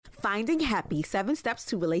Finding Happy, 7 Steps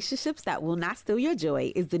to Relationships That Will Not Steal Your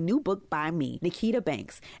Joy is the new book by me, Nikita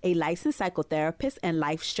Banks, a licensed psychotherapist and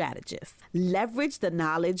life strategist. Leverage the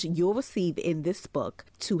knowledge you'll receive in this book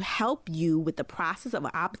to help you with the process of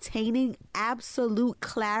obtaining absolute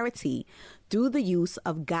clarity through the use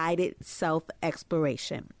of guided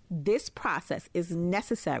self-exploration. This process is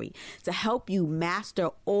necessary to help you master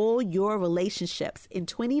all your relationships in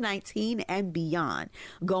 2019 and beyond.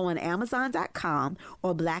 Go on Amazon.com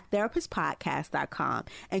or BlackTherapistPodcast.com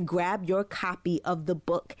and grab your copy of the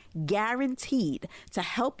book, guaranteed to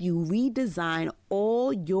help you redesign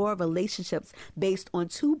all your relationships based on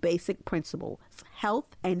 2 basic principles,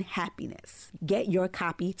 health and happiness. Get your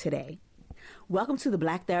copy today. Welcome to the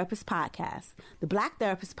Black Therapist Podcast. The Black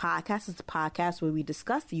Therapist Podcast is a podcast where we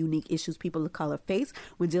discuss the unique issues people of color face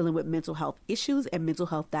when dealing with mental health issues and mental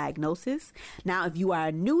health diagnosis. Now, if you are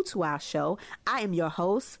new to our show, I am your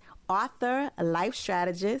host, author, life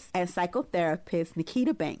strategist, and psychotherapist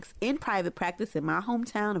Nikita Banks, in private practice in my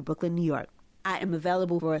hometown of Brooklyn, New York. I am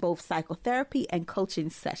available for both psychotherapy and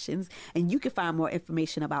coaching sessions, and you can find more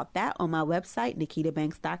information about that on my website,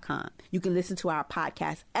 nikitabanks.com. You can listen to our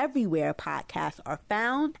podcast everywhere podcasts are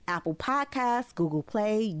found: Apple Podcasts, Google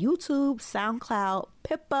Play, YouTube, SoundCloud,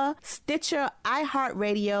 Pippa, Stitcher,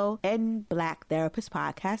 iHeartRadio, and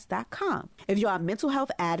BlackTherapistPodcast.com. If you're a mental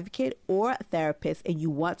health advocate or a therapist and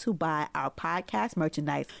you want to buy our podcast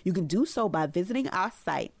merchandise, you can do so by visiting our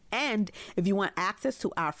site. And if you want access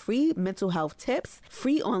to our free mental health tips,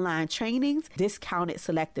 free online trainings, discounted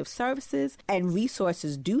selective services, and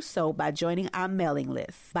resources, do so by joining our mailing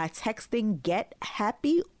list by texting Get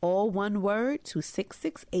Happy, all one word, to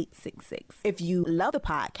 66866. If you love the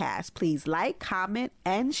podcast, please like, comment,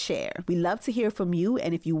 and share. We love to hear from you,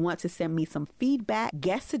 and if you want to send me some feedback,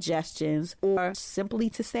 guest suggestions, or simply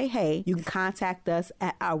to say hey, you can contact us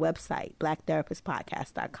at our website,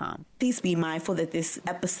 BlackTherapistPodcast.com. Please be mindful that this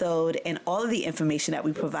episode and all of the information that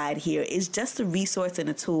we provide here is just a resource and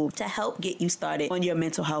a tool to help get you started on your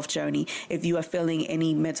mental health journey. If you are feeling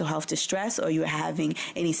any mental health distress or you're having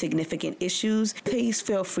any significant issues, please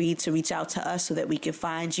feel free to reach out to us so that we can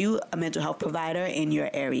find you a mental health provider in your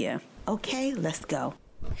area. Okay, let's go.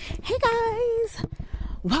 Hey guys,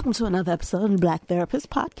 welcome to another episode of the Black Therapist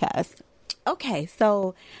Podcast. Okay,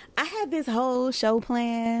 so I had this whole show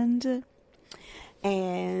planned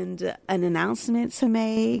and an announcement to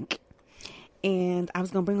make, and I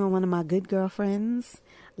was gonna bring on one of my good girlfriends,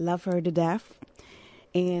 love her to death,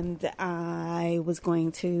 and I was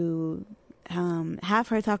going to have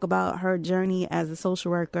her talk about her journey as a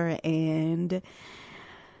social worker, and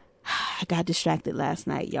I got distracted last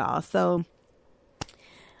night, y'all. So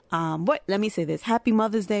let me say this: Happy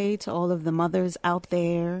Mother's Day to all of the mothers out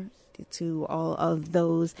there, to all of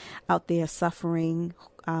those out there suffering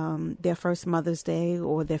their first Mother's Day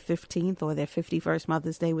or their 15th or their 51st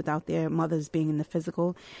Mother's Day without their mothers being in the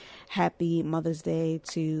physical. Happy Mother's Day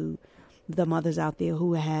to the mothers out there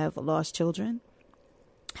who have lost children.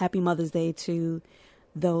 Happy Mother's Day to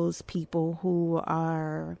those people who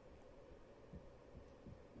are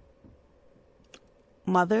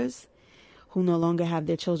mothers who no longer have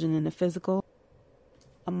their children in the physical.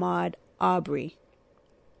 Ahmaud Arbery,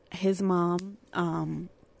 his mom,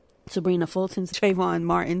 Sabrina Fulton's, Trayvon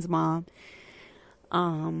Martin's mom.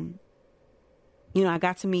 I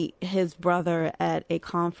got to meet his brother at a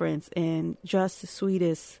conference, and just the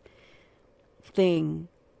sweetest thing.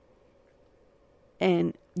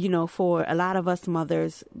 And, for a lot of us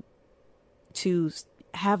mothers to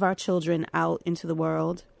have our children out into the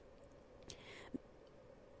world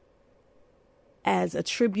as a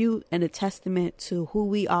tribute and a testament to who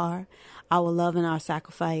we are, our love and our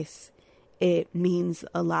sacrifice, it means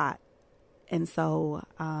a lot. And so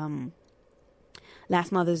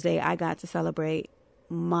last Mother's Day, I got to celebrate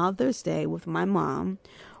Mother's Day with my mom,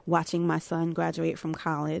 watching my son graduate from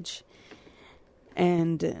college.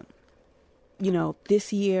 And,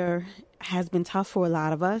 this year has been tough for a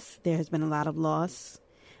lot of us. There has been a lot of loss.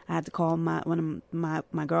 I had to call one of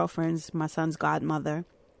my girlfriends, my son's godmother,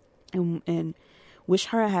 and wish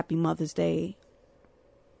her a happy Mother's Day.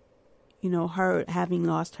 Her having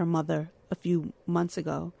lost her mother a few months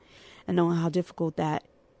ago, and knowing how difficult that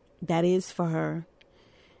is for her,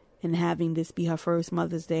 and having this be her first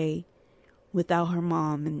Mother's Day without her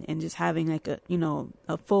mom, and just having like a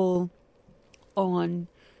full on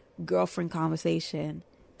girlfriend conversation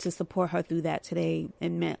to support her through that today, it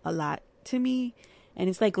meant a lot to me. And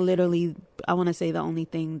it's like literally, I want to say, the only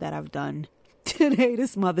thing that I've done today,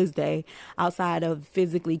 this Mother's Day, outside of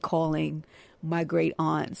physically calling my great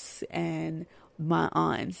aunts and my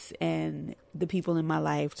aunts and the people in my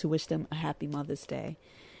life to wish them a happy Mother's Day.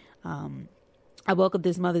 I woke up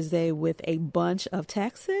this Mother's Day with a bunch of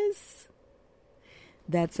texts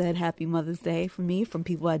that said Happy Mother's Day for me from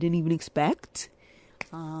people I didn't even expect.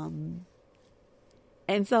 And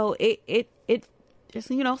so it just,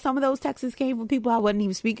 some of those texts came from people I wasn't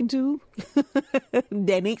even speaking to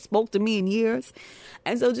that ain't spoke to me in years.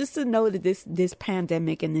 And so just to know that this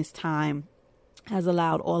pandemic and this time has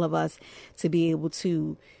allowed all of us to be able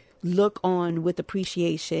to look on with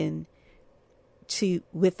appreciation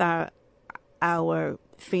with our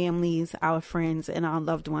families, our friends, and our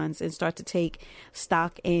loved ones, and start to take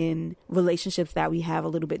stock in relationships that we have a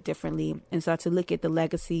little bit differently, and start to look at the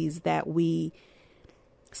legacies that we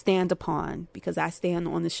stand upon, because I stand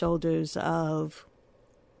on the shoulders of,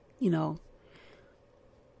 I don't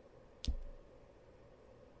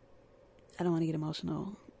want to get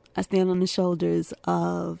emotional. I stand on the shoulders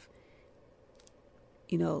of,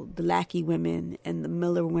 the Lackey women and the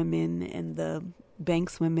Miller women and the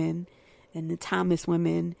Banks women and the Thomas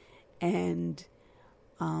women and,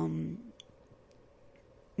 even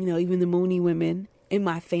the Mooney women in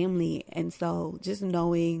my family. And so just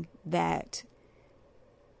knowing that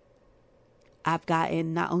I've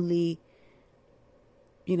gotten not only,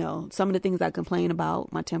 some of the things I complain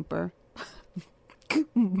about, my temper,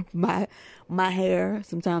 my hair,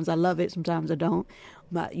 sometimes I love it, sometimes I don't,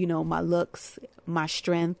 my looks, my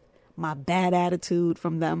strength, my bad attitude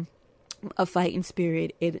from them, a fighting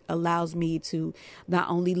spirit. It allows me to not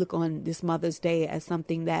only look on this Mother's Day as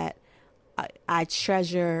something that I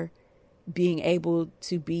treasure, being able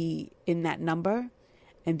to be in that number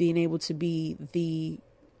and being able to be the,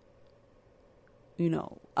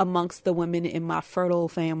 amongst the women in my fertile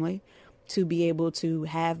family, to be able to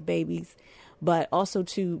have babies, but also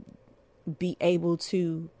to be able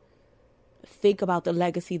to think about the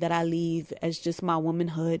legacy that I leave as just my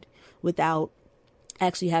womanhood, without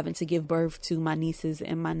actually having to give birth to my nieces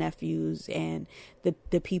and my nephews and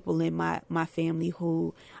the people in my family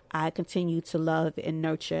who I continue to love and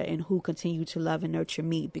nurture, and who continue to love and nurture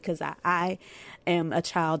me, because I am a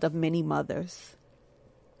child of many mothers.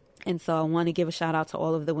 And so I want to give a shout out to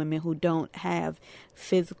all of the women who don't have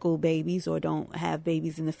physical babies, or don't have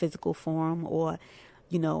babies in the physical form, or,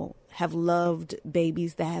 have loved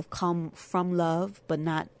babies that have come from love, but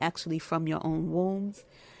not actually from your own wombs.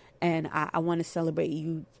 And I want to celebrate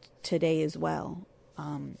you today as well.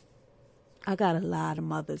 I got a lot of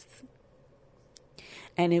mothers.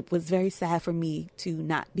 And it was very sad for me to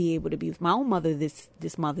not be able to be with my own mother this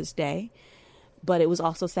Mother's Day. But it was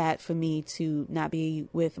also sad for me to not be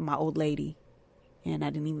with my old lady. And I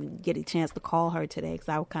didn't even get a chance to call her today because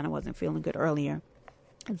I kind of wasn't feeling good earlier.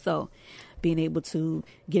 And so being able to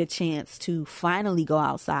get a chance to finally go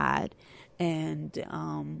outside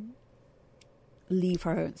and leave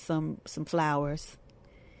her some flowers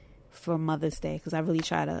for Mother's Day, because I really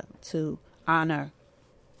try to honor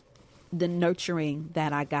the nurturing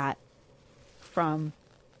that I got from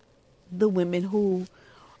the women who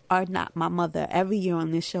are not my mother. Every year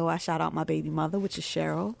on this show, I shout out my baby mother, which is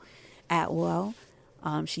Cheryl Atwell.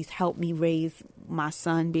 She's helped me raise my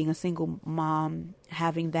son, being a single mom,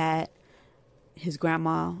 having that. His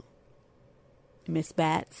grandma, Miss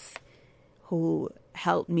Batts, who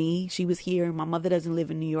helped me. She was here. My mother doesn't live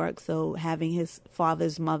in New York, so having his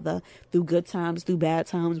father's mother through good times, through bad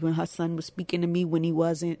times, when her son was speaking to me, when he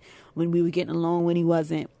wasn't, when we were getting along, when he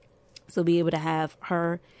wasn't. So be able to have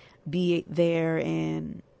her be there,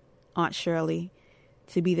 and Aunt Shirley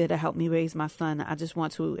to be there to help me raise my son. I just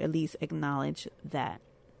want to at least acknowledge that.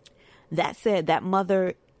 That said, that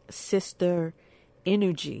mother-sister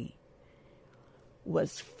energy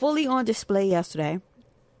was fully on display yesterday,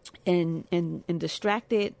 and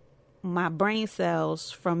distracted my brain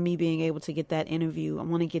cells from me being able to get that interview. I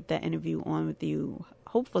want to get that interview on with you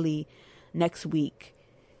hopefully next week,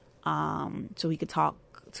 so we could talk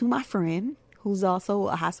to my friend who's also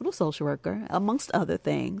a hospital social worker, amongst other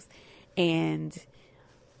things, and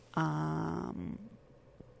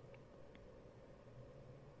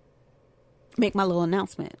make my little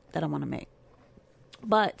announcement that I want to make.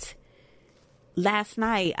 But last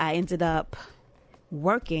night I ended up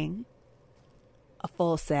working a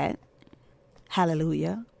full set.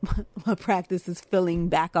 Hallelujah. My practice is filling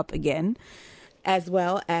back up again, as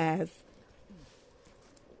well as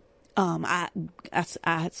I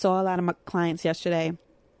saw a lot of my clients yesterday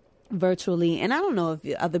virtually, and I don't know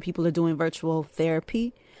if other people are doing virtual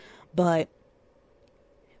therapy, but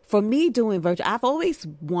for me doing virtual, I've always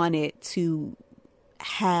wanted to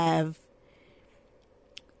have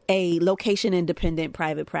a location independent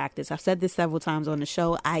private practice. I've said this several times on the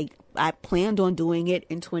show. I planned on doing it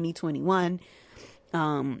in 2021.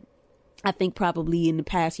 I think probably in the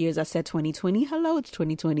past years I said 2020. Hello, it's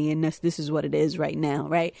 2020, and this is what it is right now,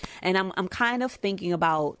 right? And I'm kind of thinking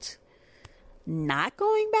about not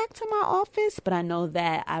going back to my office, but I know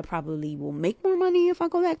that I probably will make more money if I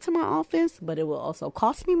go back to my office, but it will also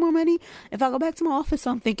cost me more money if I go back to my office.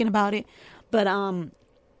 So I'm thinking about it. But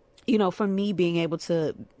for me, being able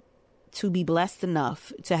to be blessed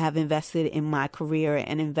enough to have invested in my career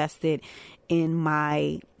and invested in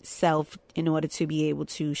myself in order to be able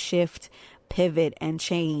to shift, pivot, and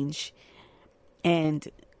change and,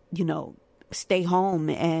 stay home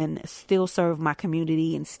and still serve my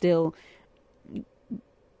community and still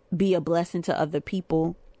be a blessing to other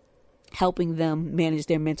people, helping them manage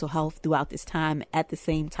their mental health throughout this time, at the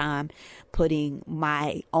same time putting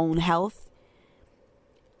my own health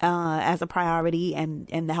as a priority and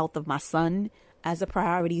the health of my son as a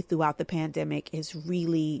priority throughout the pandemic has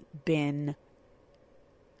really been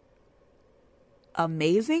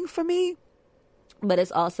amazing for me. But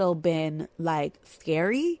it's also been like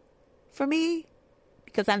scary for me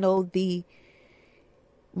because I know the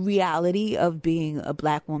reality of being a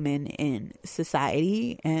Black woman in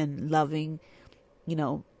society and loving,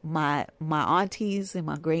 my aunties and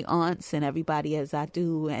my great aunts and everybody as I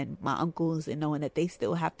do, and my uncles, and knowing that they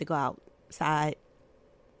still have to go outside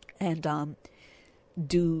and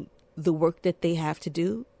do the work that they have to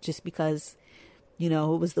do just because, it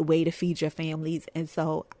was the way to feed your families. And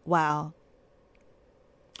so while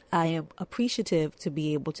I am appreciative to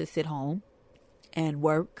be able to sit home and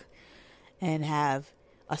work and have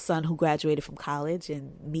a son who graduated from college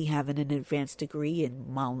and me having an advanced degree and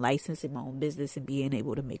my own license and my own business and being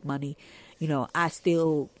able to make money, I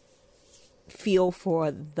still feel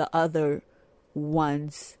for the other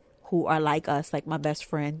ones who are like us, like my best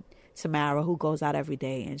friend, Tamara, who goes out every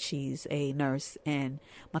day and she's a nurse, and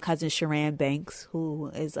my cousin Sharan Banks,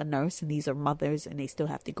 who is a nurse, and these are mothers and they still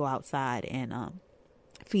have to go outside and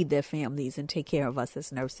feed their families and take care of us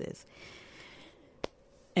as nurses.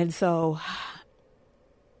 And so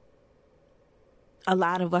a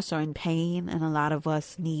lot of us are in pain and a lot of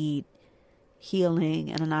us need healing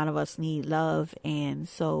and a lot of us need love. And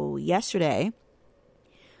so yesterday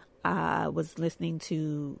I was listening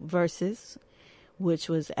to Verses, which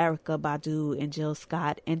was Erykah Badu and Jill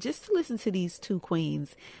Scott. And just to listen to these two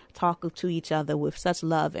queens talk to each other with such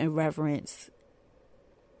love and reverence,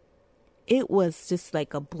 it was just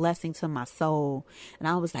like a blessing to my soul. And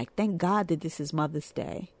I was like, thank God that this is Mother's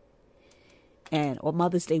Day. Or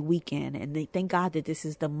Mother's Day weekend, and thank God that this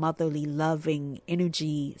is the motherly, loving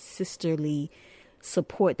energy, sisterly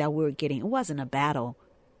support that we're getting. It wasn't a battle.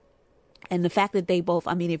 And the fact that they both,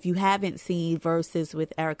 if you haven't seen Verses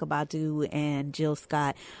with Erykah Badu and Jill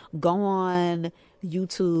Scott, go on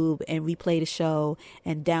YouTube and replay the show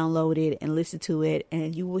and download it and listen to it,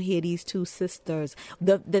 and you will hear these two sisters.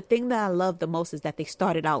 The thing that I love the most is that they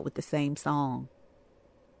started out with the same song.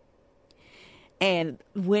 And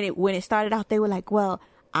when it started out, they were like, well,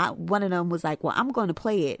 one of them was like, well, I'm going to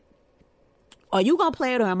play it. Are you going to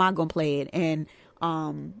play it or am I going to play it? And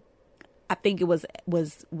I think it was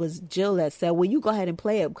Jill that said, well, you go ahead and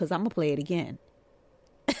play it because I'm going to play it again.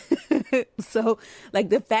 So like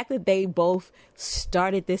the fact that they both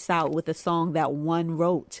started this out with a song that one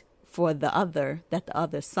wrote for the other, that the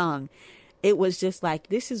other sung, it was just like,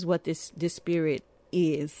 this is what this spirit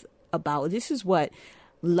is about. This is what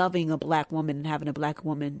loving a Black woman and having a Black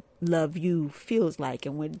woman love you feels like.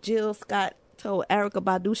 And when Jill Scott told Erykah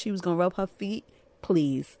Badu she was going to rub her feet,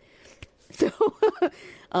 please. So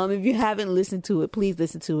if you haven't listened to it, please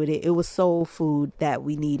listen to it. It was soul food that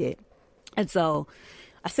we needed. And so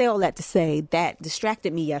I say all that to say that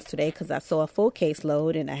distracted me yesterday because I saw a full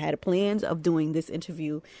caseload and I had plans of doing this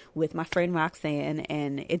interview with my friend Roxanne,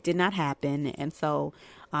 and it did not happen. And so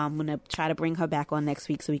I'm going to try to bring her back on next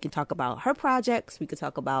week so we can talk about her projects. We could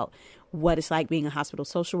talk about what it's like being a hospital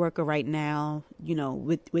social worker right now,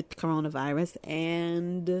 with coronavirus,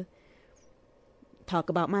 and talk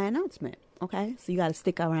about my announcement. Okay, so you got to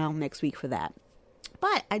stick around next week for that.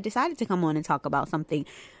 But I decided to come on and talk about something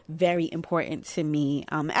very important to me.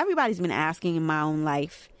 Everybody's been asking in my own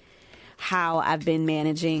life how I've been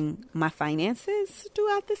managing my finances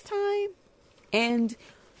throughout this time. And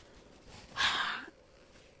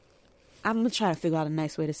I'm going to try to figure out a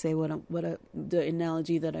nice way to say the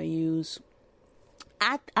analogy that I use.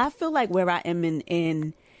 I feel like where I am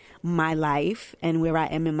in my life and where I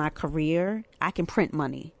am in my career, I can print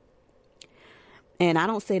money. And I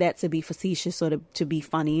don't say that to be facetious or to be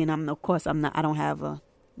funny. And I don't have a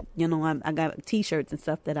I got T-shirts and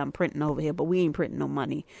stuff that I'm printing over here, but we ain't printing no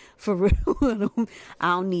money for real. I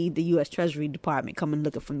don't need the U.S. Treasury Department coming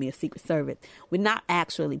looking for me, a Secret Service. We're not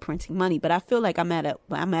actually printing money, but I feel like I'm at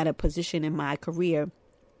a position in my career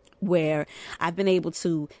where I've been able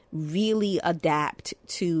to really adapt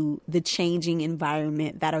to the changing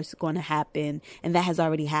environment that is going to happen, and that has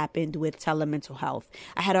already happened with telemental health.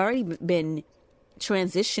 I had already been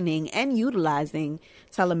transitioning and utilizing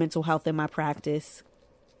telemental health in my practice,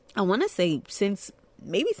 I want to say since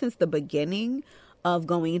the beginning of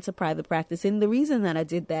going into private practice. And the reason that I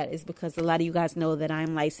did that is because a lot of you guys know that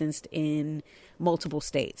I'm licensed in multiple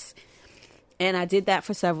states. And I did that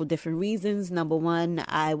for several different reasons. Number one,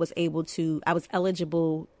 I was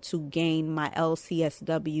eligible to gain my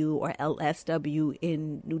LCSW or LSW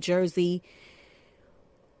in New Jersey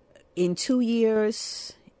in 2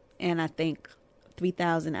 years. And I think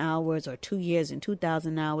 3,000 hours, or 2 years and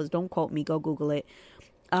 2,000 hours. Don't quote me. Go Google it.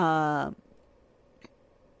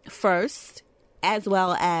 First, as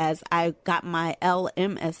well as I got my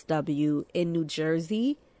LMSW in New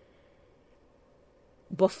Jersey.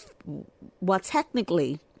 Well,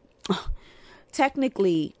 technically,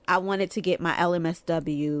 I wanted to get my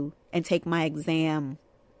LMSW and take my exam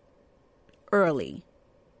early.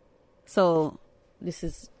 So this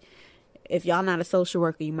is, if y'all not a social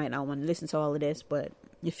worker, you might not want to listen to all of this, but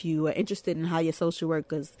if you are interested in how your social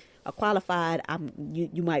workers are qualified,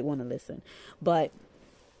 you might want to listen. But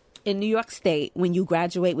in New York State, when you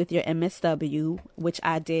graduate with your MSW, which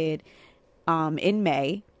I did in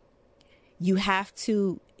May, you have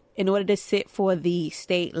to, in order to sit for the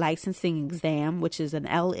state licensing exam, which is an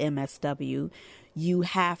LMSW, you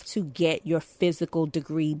have to get your physical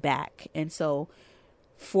degree back. And so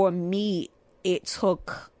for me, it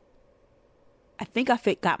took, I think I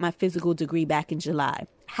got my physical degree back in July.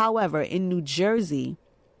 However, in New Jersey,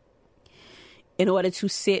 in order to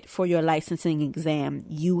sit for your licensing exam,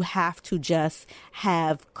 you have to just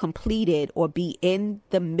have completed or be in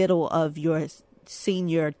the middle of your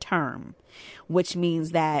senior term, which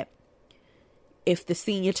means that if the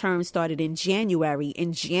senior term started in January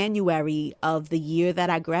of the year that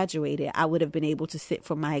I graduated, I would have been able to sit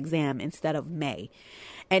for my exam instead of May.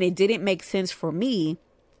 And it didn't make sense for me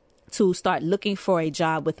to start looking for a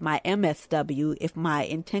job with my MSW if my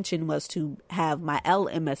intention was to have my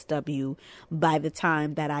LMSW by the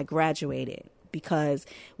time that I graduated. Because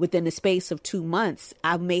within the space of 2 months,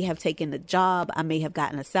 I may have taken the job, I may have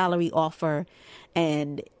gotten a salary offer,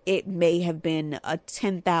 and it may have been a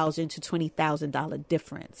 $10,000 to $20,000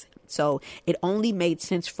 difference. So it only made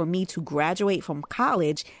sense for me to graduate from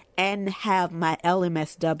college and have my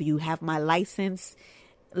LMSW, have my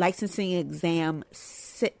licensing exam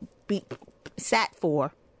sat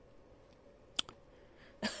for,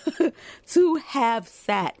 to have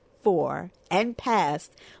sat for and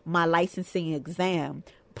passed my licensing exam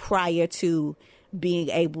prior to being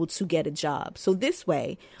able to get a job. So this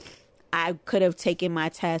way, I could have taken my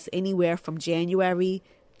test anywhere from January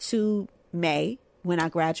to May when I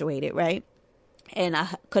graduated, right? And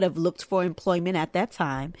I could have looked for employment at that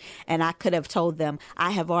time, and I could have told them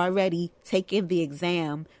I have already taken the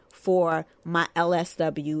exam for my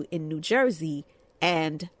LSW in New Jersey,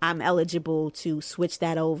 and I'm eligible to switch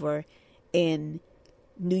that over in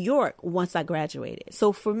New York once I graduated.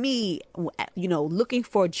 So for me, looking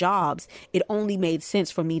for jobs, it only made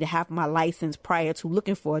sense for me to have my license prior to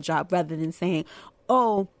looking for a job, rather than saying,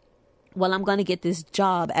 oh, well, I'm going to get this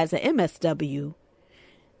job as an MSW,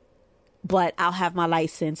 but I'll have my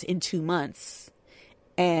license in 2 months.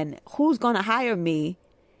 And who's going to hire me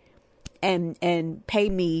and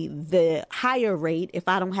pay me the higher rate if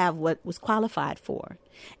I don't have what was qualified for?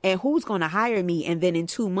 And who's going to hire me and then in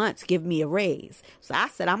 2 months give me a raise? So I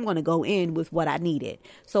said, I'm going to go in with what I needed.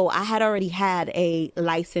 So I had already had a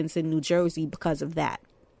license in New Jersey because of that.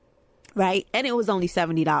 Right. And it was only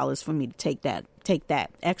 $70 for me to take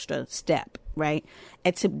that extra step. Right.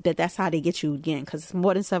 And that's how they get you again, because it's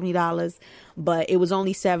more than $70. But it was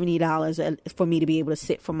only $70 for me to be able to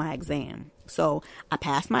sit for my exam. So I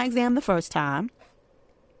passed my exam the first time.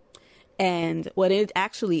 And what it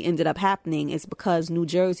actually ended up happening is, because New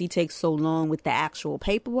Jersey takes so long with the actual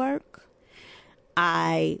paperwork,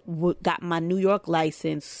 I got my New York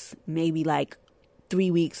license maybe like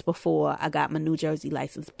 3 weeks before I got my New Jersey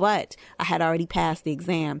license. But I had already passed the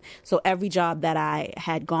exam. So every job that I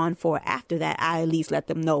had gone for after that, I at least let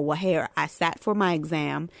them know, well, here, I sat for my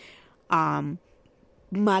exam. My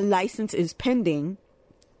license is pending.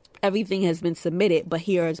 Everything has been submitted, but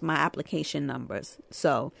here's my application numbers.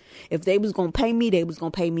 So if they was going to pay me, they was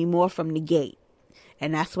going to pay me more from the gate.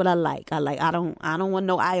 And that's what I like. I don't want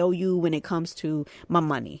no IOU when it comes to my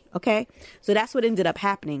money. Okay. So that's what ended up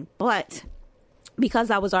happening. But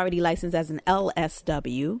because I was already licensed as an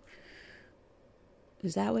LSW,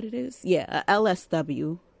 is that what it is? Yeah, a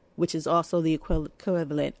LSW, which is also the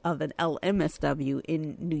equivalent of an LMSW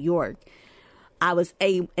in New York. I was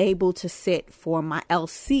able to sit for my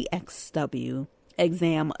LCXW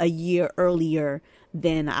exam a year earlier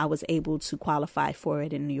than I was able to qualify for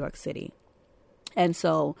it in New York City. And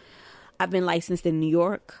so I've been licensed in New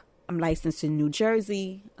York. I'm licensed in New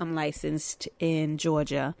Jersey. I'm licensed in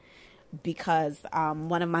Georgia because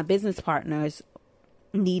one of my business partners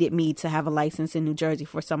needed me to have a license in New Jersey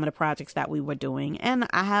for some of the projects that we were doing. And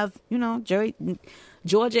I have,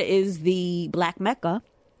 Georgia is the Black Mecca.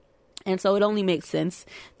 And so it only makes sense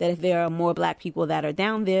that if there are more Black people that are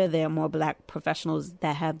down there, there are more Black professionals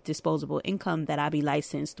that have disposable income, that I be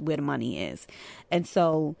licensed where the money is. And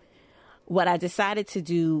so what I decided to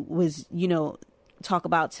do was, talk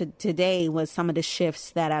about today was some of the shifts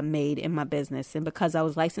that I made in my business. And because I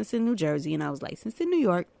was licensed in New Jersey and I was licensed in New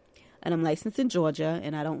York and I'm licensed in Georgia,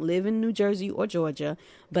 and I don't live in New Jersey or Georgia,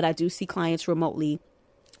 but I do see clients remotely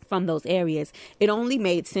from those areas, it only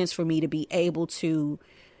made sense for me to be able to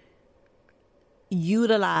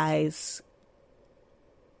utilize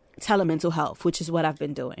telemental health, which is what I've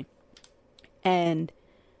been doing. And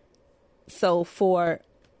so for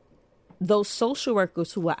those social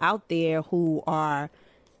workers who are out there who are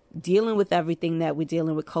dealing with everything that we're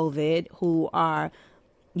dealing with COVID, who are,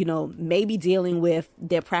 maybe dealing with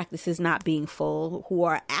their practices not being full, who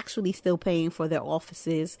are actually still paying for their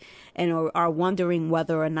offices and are wondering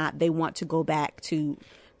whether or not they want to go back to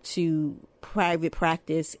private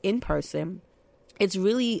practice in person, it's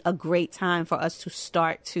really a great time for us to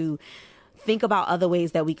start to think about other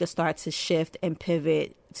ways that we could start to shift and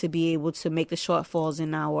pivot to be able to make the shortfalls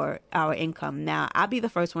in our income. Now, I'll be the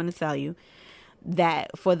first one to tell you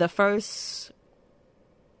that for the first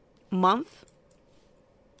month,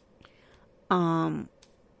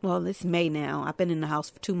 it's May now. I've been in the house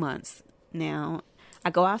for 2 months now. I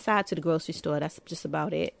go outside to the grocery store. That's just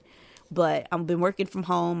about it. But I've been working from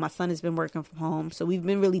home. My son has been working from home. So we've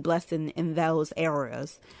been really blessed in those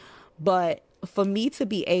areas. But for me to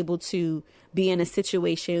be able to be in a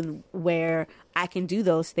situation where I can do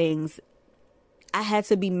those things, I had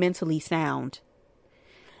to be mentally sound.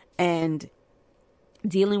 And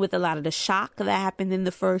dealing with a lot of the shock that happened in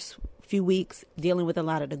the first few weeks, dealing with a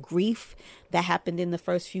lot of the grief that happened in the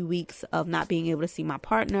first few weeks of not being able to see my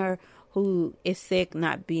partner who is sick,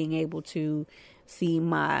 not being able to see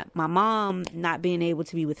my mom, not being able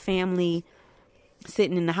to be with family,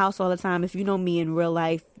 sitting in the house all the time. If you know me in real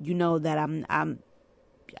life, you know that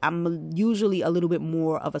I'm usually a little bit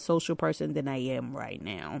more of a social person than I am right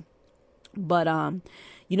now. But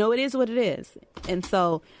it is what it is. And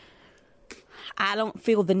so I don't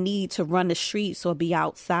feel the need to run the streets or be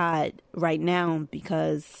outside right now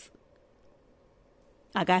because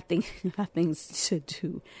I got things to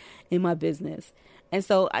do in my business. And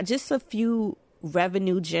so just a few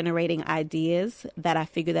revenue generating ideas that I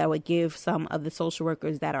figured that would give some of the social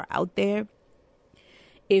workers that are out there.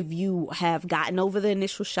 If you have gotten over the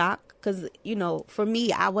initial shock, because, for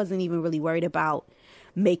me, I wasn't even really worried about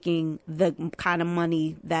making the kind of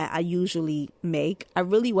money that I usually make. I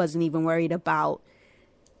really wasn't even worried about,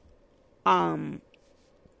 I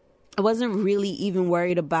wasn't really even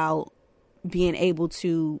worried about being able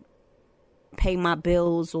to pay my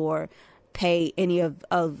bills or pay any of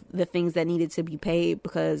the things that needed to be paid,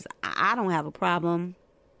 because I don't have a problem.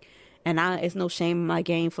 And it's no shame in my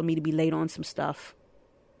game for me to be late on some stuff.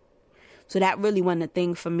 So that really wasn't a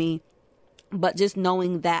thing for me. But just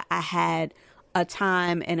knowing that I had a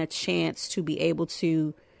time and a chance to be able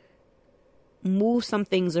to move some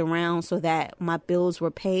things around so that my bills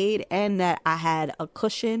were paid and that I had a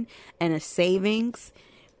cushion and a savings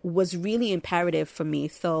was really imperative for me.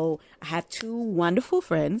 So I have two wonderful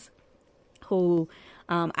friends who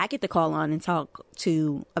I get to call on and talk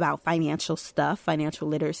to about financial stuff, financial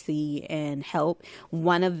literacy and help.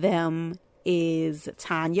 One of them is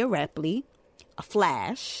Tanya Repley, a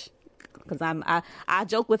Flash, because I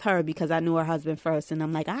joke with her because I knew her husband first, and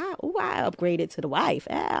I'm like, I upgraded to the wife.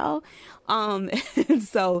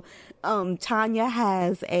 So Tanya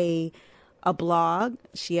has a blog.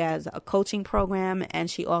 She has a coaching program, and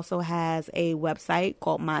she also has a website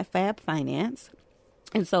called MyFab Finance.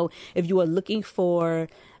 And so if you are looking for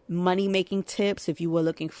money-making tips, if you were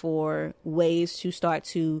looking for ways to start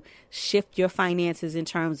to shift your finances in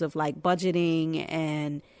terms of like budgeting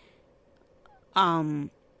and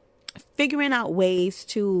figuring out ways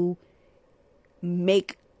to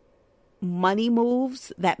make money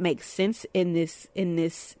moves that make sense in this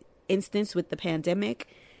instance with the pandemic,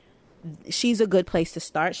 she's a good place to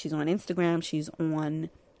start. She's on Instagram. She's on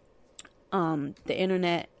the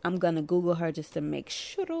internet. I'm gonna Google her just to make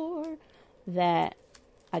sure that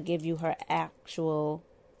I give you her actual.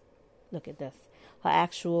 Look at this. Her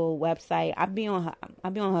actual website. I be on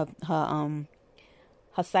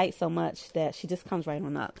her site so much that she just comes right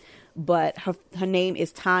on up. But her name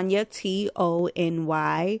is Tanya, Tony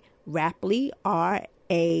Rapley, Rapley.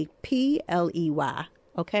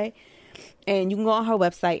 Okay, and you can go on her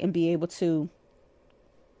website and be able to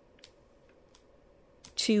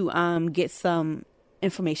get some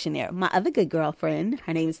information there. My other good girlfriend,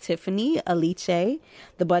 her name is Tiffany Aliche,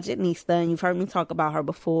 the Budgetnista, and you've heard me talk about her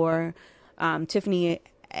before. Tiffany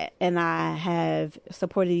and I have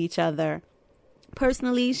supported each other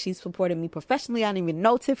personally. She's supported me professionally. I didn't even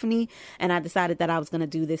know Tiffany, and I decided that I was going to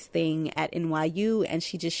do this thing at NYU, and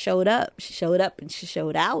she just showed up. She showed up and she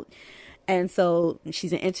showed out. And so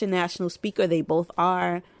she's an international speaker. They both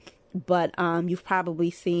are. But you've probably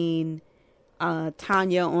seen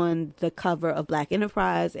Tanya on the cover of Black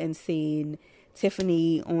Enterprise and seen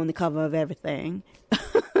Tiffany on the cover of everything.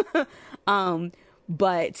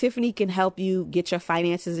 But Tiffany can help you get your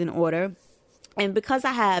finances in order. And because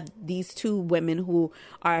I have these two women who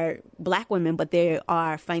are Black women, but they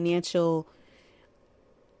are financial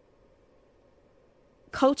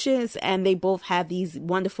coaches, and they both have these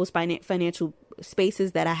wonderful financial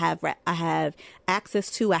spaces that I have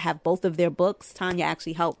access to. I have both of their books. Tanya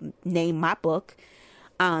actually helped name my book.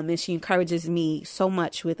 And she encourages me so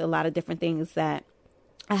much with a lot of different things that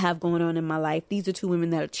I have going on in my life. These are two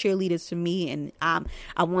women that are cheerleaders for me, and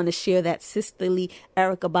I want to share that sisterly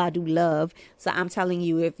Erykah Badu love. So I'm telling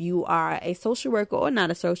you, if you are a social worker or not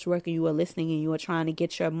a social worker, you are listening and you are trying to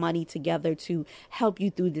get your money together to help you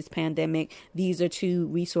through this pandemic, these are two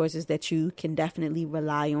resources that you can definitely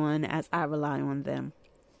rely on, as I rely on them.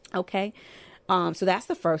 Okay. So that's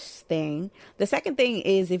the first thing. The second thing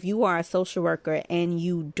is, if you are a social worker and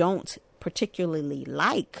you don't particularly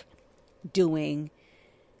like doing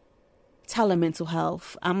telemental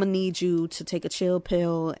health, I'm gonna need you to take a chill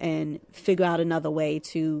pill and figure out another way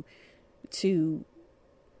to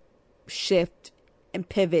shift and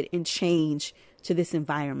pivot and change to this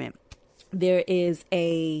environment. There is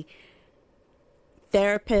a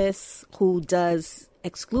therapist who does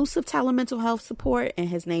exclusive telemental health support, and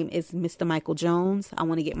his name is Mr. Michael Jones. I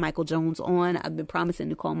want to get Michael Jones on. I've been promising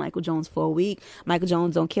to call Michael Jones for a week. Michael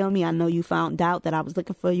Jones, don't kill me. I know you found out that I was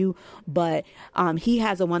looking for you, but he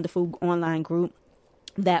has a wonderful online group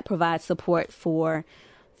that provides support for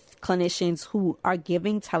clinicians who are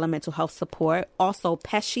giving telemental health support. Also,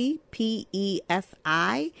 PESI,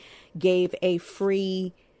 PESI, gave a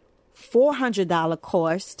free $400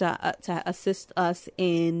 course to assist us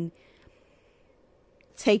in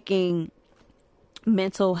taking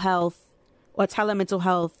mental health or telemental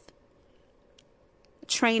health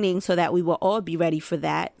training so that we will all be ready for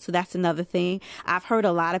that. So that's another thing. I've heard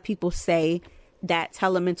a lot of people say that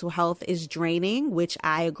telemental health is draining, which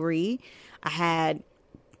I agree. I had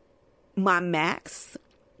my max.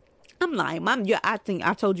 I'm lying. I think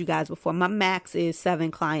I told you guys before, my max is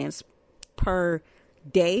 7 clients per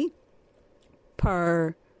day,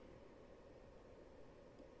 per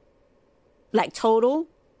like total,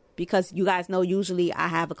 because you guys know usually I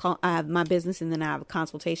have my business, and then I have a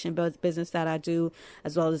consultation business that I do,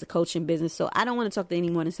 as well as a coaching business. So I don't want to talk to any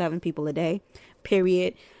more than 7 people a day,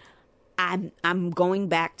 period. I'm going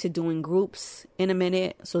back to doing groups in a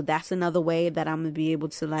minute. So that's another way that I'm going to be able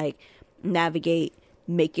to like navigate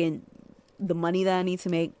making the money that I need to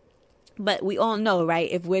make. But we all know,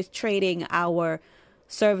 right? If we're trading our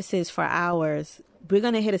services for hours, we're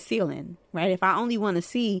going to hit a ceiling, right? If I only want to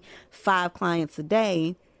see 5 clients a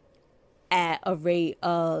day at a rate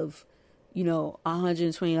of,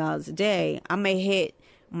 $120 a day, I may hit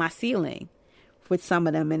my ceiling with some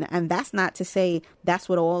of them. And that's not to say that's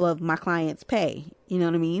what all of my clients pay. You know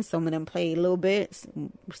what I mean? Some of them pay a little bit.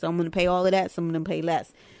 Some of them pay all of that. Some of them pay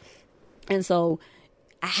less. And so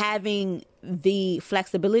having the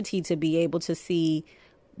flexibility to be able to see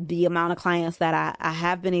the amount of clients that I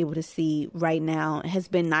have been able to see right now has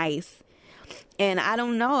been nice. And I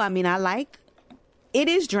don't know. I mean, it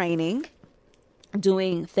is draining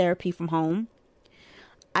doing therapy from home.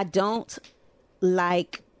 I don't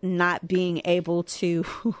like not being able to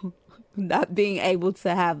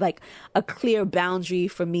have like a clear boundary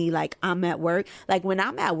for me. Like I'm at work. Like when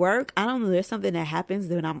I'm at work, I don't know, there's something that happens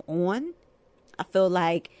when I'm on. I feel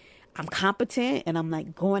like I'm competent and I'm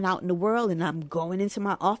like going out in the world and I'm going into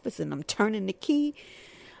my office and I'm turning the key.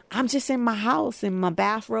 I'm just in my house, in my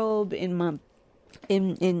bathrobe, in my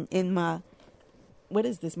in my, what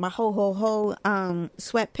is this? My ho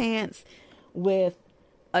sweatpants with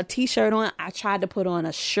a t-shirt on. I tried to put on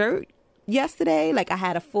a shirt yesterday. Like, I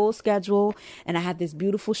had a full schedule and I had this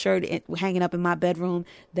beautiful shirt hanging up in my bedroom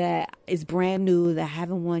that is brand new that I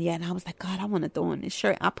haven't worn yet. And I was like, God, I want to throw on this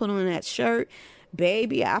shirt. I put on that shirt,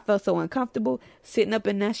 baby. I felt so uncomfortable sitting up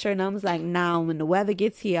in that shirt. And I was like, now when the weather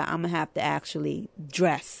gets here, I'm going to have to actually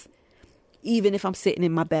dress, even if I'm sitting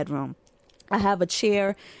in my bedroom. I have a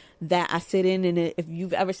chair that I sit in, and if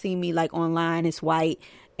you've ever seen me like online, it's white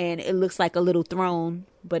and it looks like a little throne,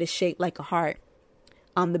 but it's shaped like a heart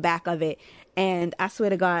on the back of it. And I swear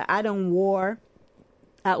to God,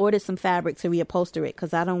 I ordered some fabric to reupholster it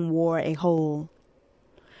because I don't wore a hole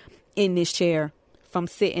in this chair from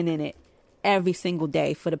sitting in it every single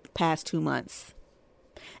day for the past 2 months.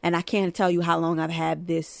 And I can't tell you how long I've had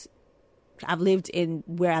this. I've lived in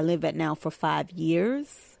where I live at now for 5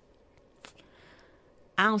 years.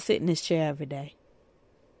 I don't sit in this chair every day.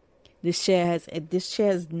 This chair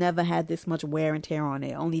has never had this much wear and tear on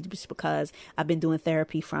it, only just because I've been doing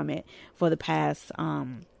therapy from it for the past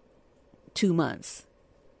 2 months.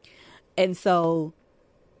 And so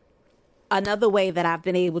another way that I've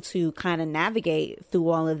been able to kind of navigate through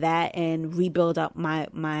all of that and rebuild up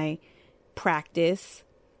my practice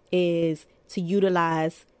is to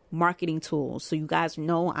utilize marketing tools. So you guys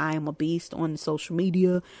know I am a beast on social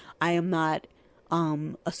media. I am not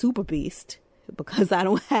a super beast because I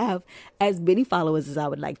don't have as many followers as I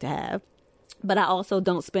would like to have. But I also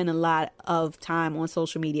don't spend a lot of time on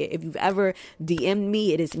social media. If you've ever DM'd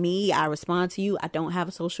me, it is me. I respond to you. I don't have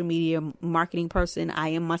a social media marketing person. I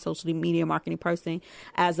am my social media marketing person.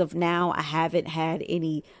 As of now, I haven't had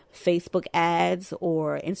any Facebook ads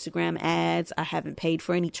or Instagram ads. I haven't paid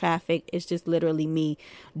for any traffic. It's just literally me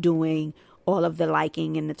doing all of the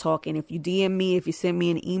liking and the talking. If you DM me, if you send me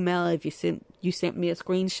an email, if you sent me a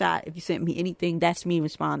screenshot, if you sent me anything, that's me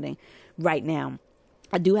responding right now.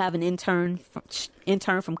 I do have an intern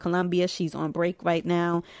from Colombia. She's on break right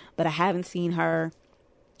now, but I haven't seen her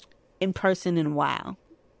in person in a while.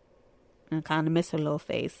 I kind of miss her little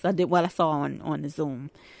face. I did what I saw on the Zoom.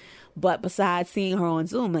 But besides seeing her on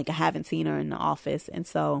Zoom, like, I haven't seen her in the office. And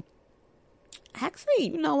so, actually,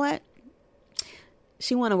 you know what?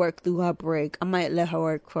 She want to work through her break. I might let her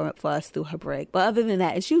work for us through her break. But other than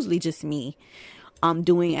that, it's usually just me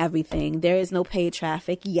doing everything. There is no paid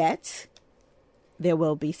traffic yet. There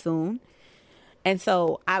will be soon. And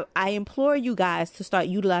so I implore you guys to start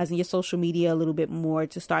utilizing your social media a little bit more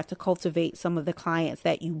to start to cultivate some of the clients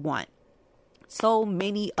that you want. So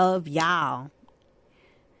many of y'all,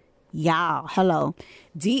 hello,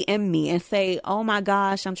 DM me and say, oh my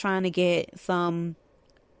gosh, I'm trying to get some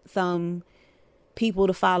people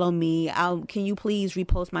to follow me. Can you please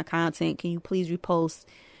repost my content? Can you please repost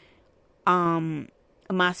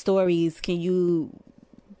my stories? Can you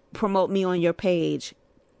promote me on your page?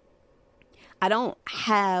 I don't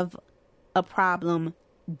have a problem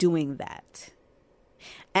doing that.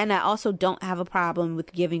 And I also don't have a problem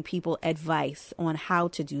with giving people advice on how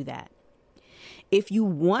to do that. If you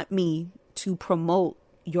want me to promote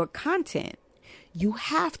your content, you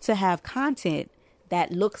have to have content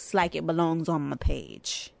that looks like it belongs on my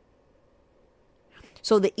page.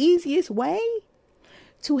 So the easiest way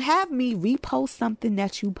to have me repost something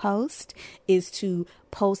that you post is to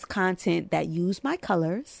post content that use my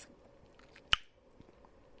colors,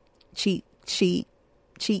 cheat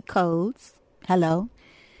codes. Hello.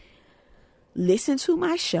 Listen to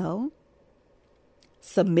my show.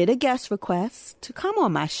 Submit a guest request to come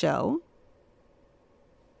on my show.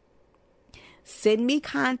 Send me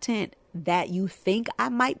content that you think I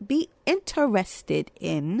might be interested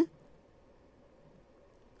in.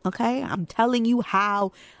 Okay, I'm telling you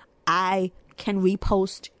how I can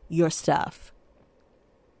repost your stuff.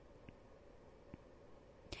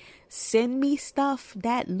 Send me stuff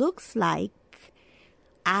that looks like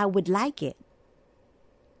I would like it.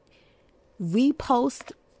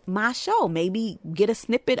 Repost my show. Maybe get a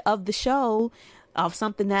snippet of the show, of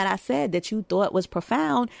something that I said that you thought was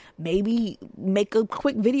profound. Maybe make a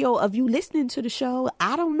quick video of you listening to the show.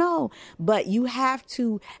 I don't know. But you have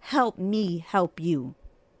to help me help you.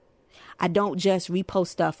 I don't just repost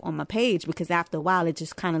stuff on my page because after a while it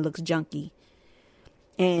just kind of looks junky.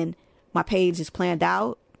 And my page is planned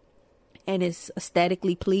out and it's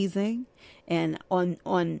aesthetically pleasing. And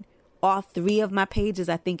on all three of my pages,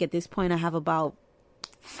 I think at this point I have about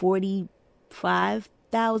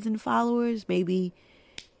 45,000 followers, maybe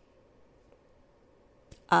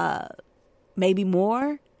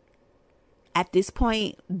more. At this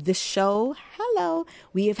point, the show,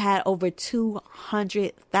 we have had over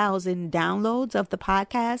 200,000 downloads of the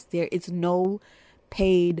podcast. There is no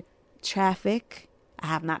paid traffic. I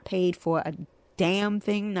have not paid for a damn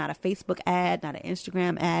thing, not a Facebook ad, not an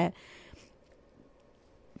Instagram ad.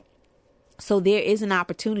 So there is an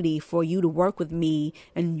opportunity for you to work with me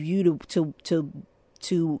and you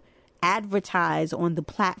to advertise on the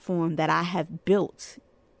platform that I have built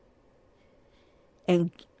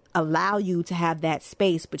and allow you to have that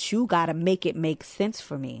space, but you got to make it make sense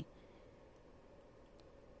for me.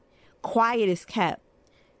 Quiet is kept.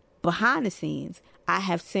 Behind the scenes, I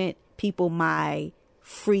have sent people my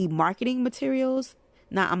free marketing materials.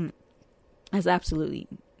 That's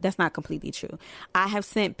not completely true. I have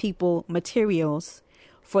sent people materials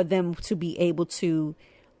for them to be able to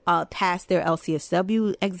pass their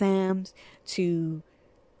LCSW exams, to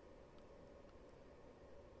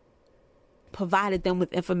provided them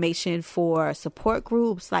with information for support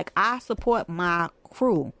groups. Like, I support my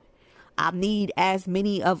crew. I need as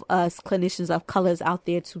many of us clinicians of colors out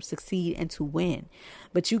there to succeed and to win.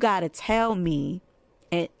 But you got to tell me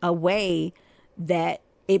in a way that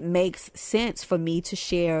it makes sense for me to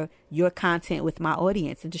share your content with my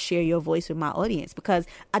audience and to share your voice with my audience, because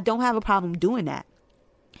I don't have a problem doing that.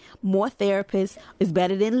 More therapists is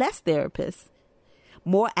better than less therapists.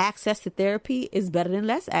 More access to therapy is better than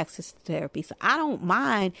less access to therapy. So I don't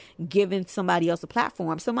mind giving somebody else a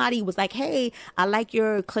platform. Somebody was like, hey, I like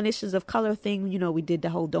your clinicians of color thing. You know, we did the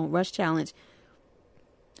whole Don't Rush challenge.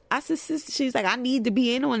 I said, she's like, I need to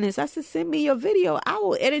be in on this. I said, send me your video. I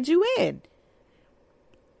will edit you in.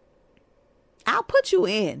 I'll put you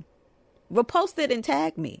in. Repost it and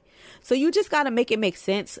tag me. So you just got to make it make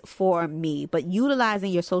sense for me. But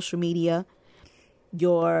utilizing your social media,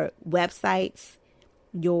 your websites,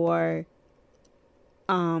 your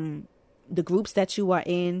the groups that you are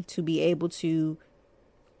in to be able to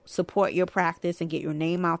support your practice and get your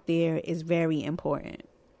name out there is very important.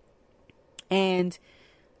 And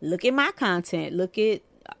look at my content. Look at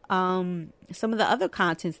some of the other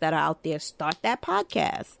contents that are out there. Start that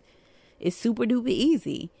podcast. It's super duper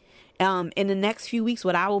easy. In the next few weeks,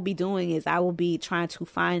 what I will be doing is I will be trying to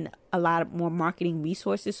find a lot of more marketing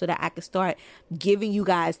resources so that I can start giving you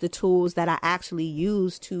guys the tools that I actually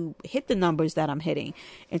use to hit the numbers that I'm hitting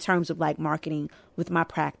in terms of like marketing with my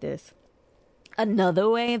practice. Another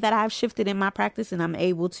way that I've shifted in my practice and I'm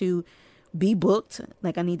able to be booked,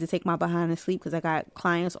 like I need to take my behind to sleep because I got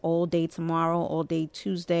clients all day tomorrow, all day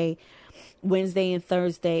Tuesday, Wednesday and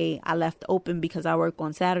Thursday. I left open because I work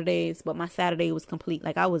on Saturdays, but my Saturday was complete.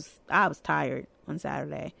 Like I was tired on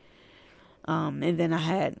Saturday. And then I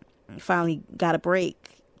had finally got a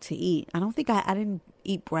break to eat. I don't think I didn't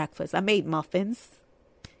eat breakfast. I made muffins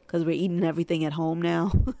because we're eating everything at home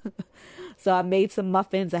now. So I made some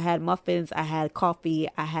muffins. I had coffee,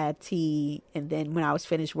 I had tea. And then when I was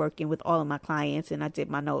finished working with all of my clients and I did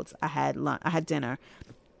my notes, I had dinner.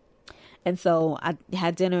 And so I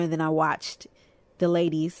had dinner and then I watched the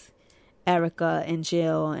ladies, Erica and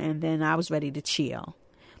Jill, and then I was ready to chill.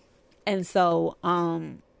 And so,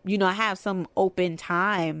 I have some open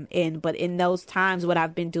time but in those times, what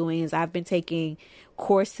I've been doing is I've been taking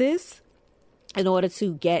courses in order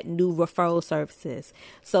to get new referral services.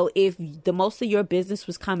 So if the most of your business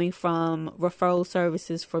was coming from referral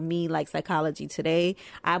services for me, like Psychology Today,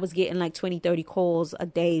 I was getting like 20, 30 calls a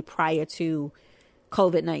day prior to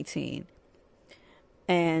COVID-19.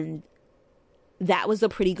 And that was a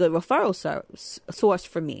pretty good referral source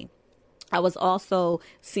for me. I was also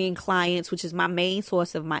seeing clients, which is my main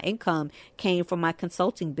source of my income, came from my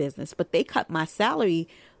consulting business, but they cut my salary.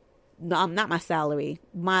 No, not my salary.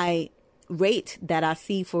 My rate that I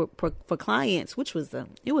see for clients, which was an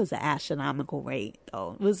astronomical rate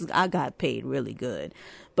though. I got paid really good,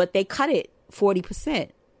 but they cut it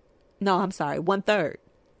 40%. No, I'm sorry, 1/3.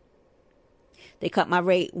 They cut my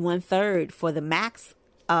rate 1/3 for the max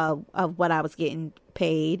of what I was getting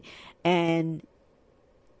paid, and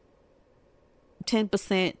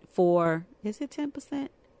 10% for, is it 10%?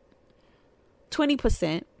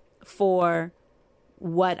 20% for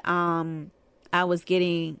what I was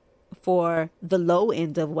getting for the low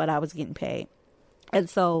end of what I was getting paid. And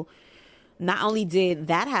so not only did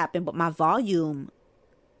that happen, but my volume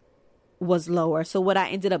was lower. So what I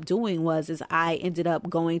ended up doing is I ended up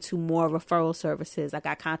going to more referral services. I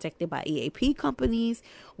got contacted by EAP companies,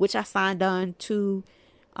 which I signed on to.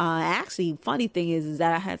 Actually, funny thing is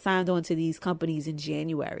that I had signed on to these companies in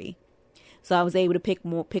January. So I was able to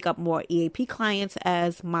pick up more EAP clients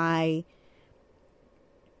as my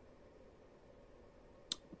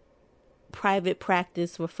private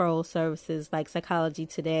practice referral services like Psychology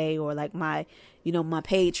Today, or like my, my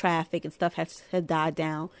paid traffic and stuff has died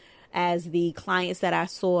down, as the clients that I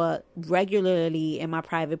saw regularly in my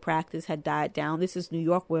private practice had died down. This is New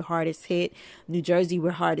York, we're hardest hit. New Jersey, we're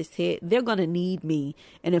hardest hit. They're going to need me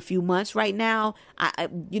in a few months. Right now,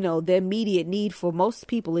 the immediate need for most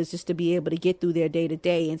people is just to be able to get through their day to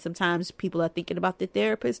day. And sometimes people are thinking about the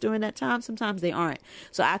therapist during that time. Sometimes they aren't.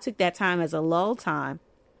 So I took that time as a lull time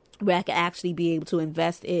where I could actually be able to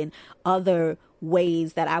invest in other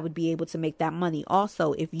ways that I would be able to make that money.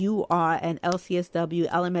 Also, if you are an LCSW,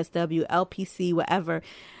 LMSW, LPC, whatever,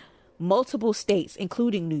 multiple states,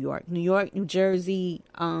 including New York, New Jersey,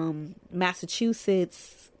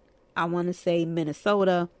 Massachusetts, I want to say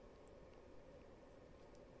Minnesota,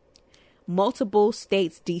 multiple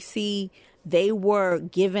states, DC, they were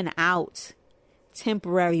giving out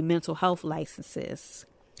temporary mental health licenses.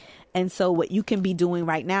 And so what you can be doing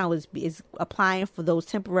right now is applying for those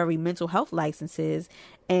temporary mental health licenses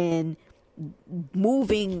and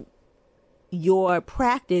moving your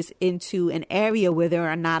practice into an area where there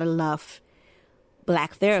are not enough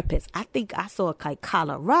Black therapists. I think I saw like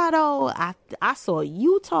Colorado. I saw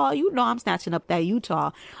Utah. I'm snatching up that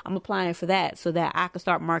Utah. I'm applying for that so that I can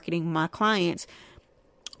start marketing my clients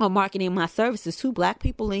or marketing my services to Black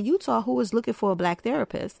people in Utah who is looking for a Black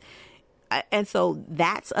therapist. And so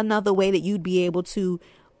that's another way that you'd be able to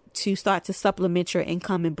start to supplement your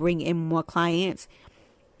income and bring in more clients.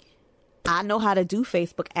 I know how to do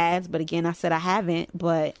Facebook ads, but again, I said I haven't,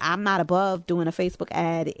 but I'm not above doing a Facebook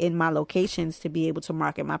ad in my locations to be able to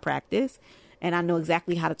market my practice. And I know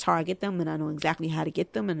exactly how to target them, and I know exactly how to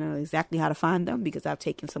get them, and I know exactly how to find them because I've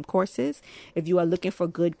taken some courses. If you are looking for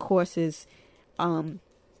good courses to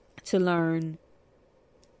learn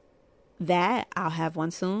that, I'll have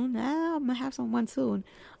one soon. I'm gonna have one soon,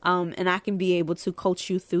 and I can be able to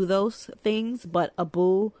coach you through those things. But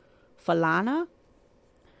Abu Falana,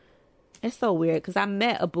 it's so weird because I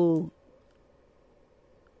met Abu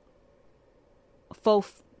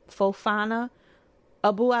Fofana.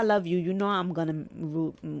 Abu, I love you. You know I'm gonna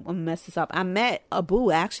mess this up. I met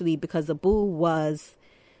Abu actually because Abu was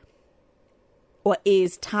or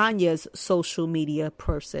is Tanya's social media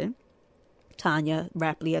person. Tanya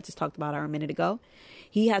Rapley, I just talked about her a minute ago.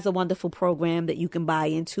 He has a wonderful program that you can buy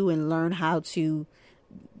into and learn how to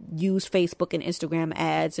use Facebook and Instagram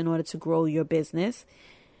ads in order to grow your business.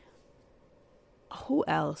 Who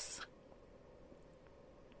else?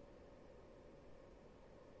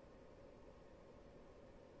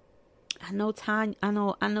 I know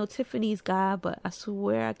Tiffany's guy, but I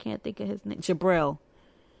swear I can't think of his name. Jabril.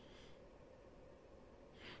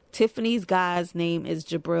 Tiffany's guy's name is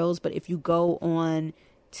Jabril's, but if you go on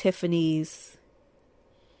Tiffany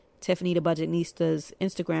the Budgetnista's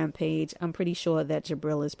Instagram page, I'm pretty sure that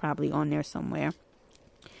Jabril is probably on there somewhere.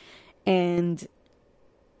 And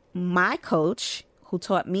my coach, who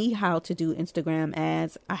taught me how to do Instagram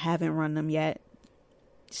ads, I haven't run them yet.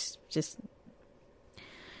 Just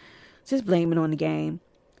blame it on the game.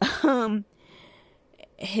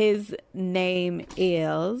 His name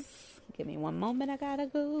is... Give me one moment. I gotta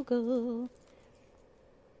Google.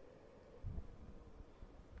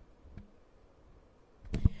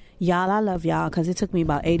 Y'all, I love y'all because it took me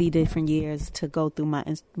about 80 different years to go through my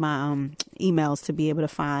emails to be able to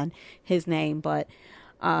find his name. But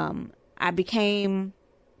I became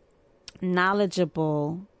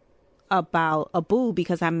knowledgeable about Abu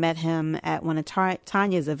because I met him at one of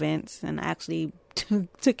Tanya's events, and I actually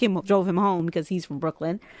drove him home because he's from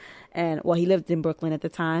Brooklyn. And he lived in Brooklyn at the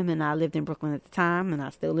time, and I lived in Brooklyn at the time, and I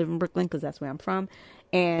still live in Brooklyn because that's where I'm from.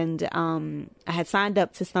 And I had signed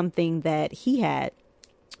up to something that he had,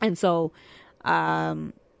 and so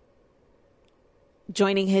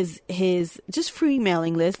joining his just free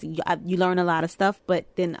mailing list, you learn a lot of stuff. But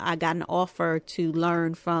then I got an offer to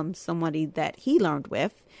learn from somebody that he learned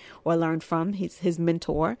with, or learned from his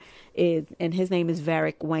mentor, and his name is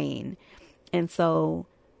Varick Wayne, and so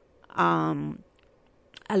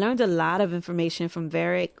I learned a lot of information from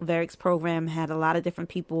Varick. Varick's program had a lot of different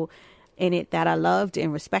people in it that I loved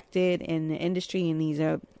and respected in the industry. And these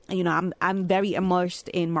are, I'm very immersed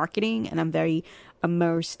in marketing, and I'm very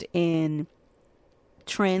immersed in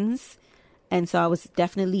trends. And so I was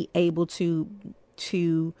definitely able to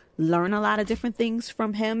learn a lot of different things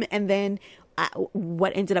from him. And then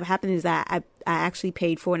what ended up happening is that I actually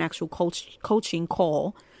paid for an actual coaching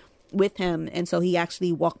call with him. And so he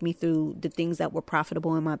actually walked me through the things that were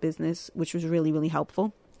profitable in my business, which was really, really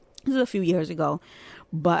helpful. This was a few years ago,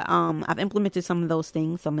 but I've implemented some of those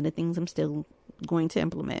things. Some of the things I'm still going to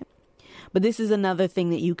implement. But this is another thing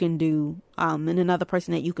that you can do, and another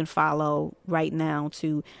person that you can follow right now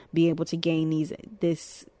to be able to gain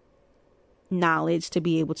this knowledge to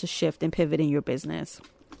be able to shift and pivot in your business.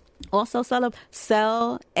 Also,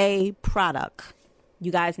 sell a product.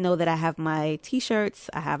 You guys know that I have my t-shirts,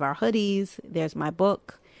 I have our hoodies, there's my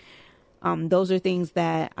book. Those are things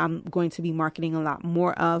that I'm going to be marketing a lot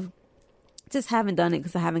more of. Just haven't done it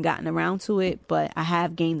because I haven't gotten around to it, but I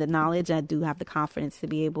have gained the knowledge. I do have the confidence to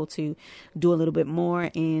be able to do a little bit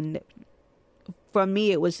more. And for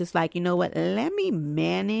me, it was just like, you know what, let me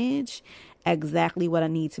manage exactly what I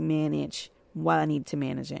need to manage while I need to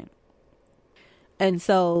manage it. And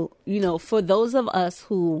so, for those of us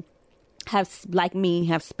who have, like me,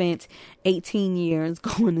 have spent 18 years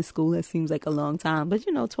going to school. It seems like a long time, but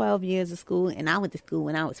 12 years of school, and I went to school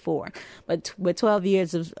when I was 4, but with 12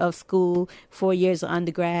 years of school, 4 years of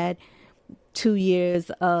undergrad, 2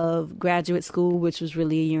 years of graduate school, which was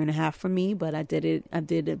really a year and a half for me, but I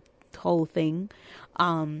did a whole thing,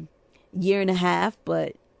 year and a half,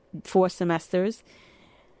 but 4 semesters,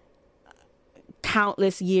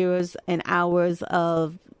 countless years and hours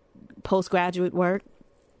of postgraduate work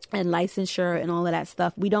and licensure and all of that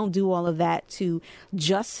stuff. We don't do all of that to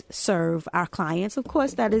just serve our clients. Of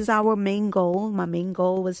course, that is our main goal. My main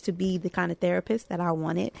goal was to be the kind of therapist that I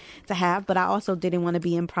wanted to have, but I also didn't want to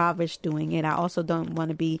be impoverished doing it. I also don't want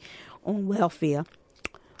to be on welfare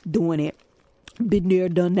doing it. Been there,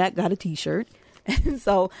 done that, got a t-shirt. And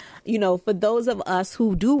so, for those of us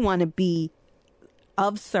who do want to be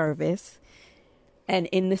of service and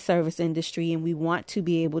in the service industry, and we want to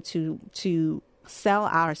be able to sell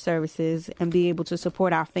our services and be able to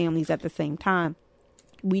support our families at the same time,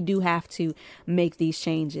 we do have to make these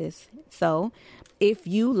changes. So if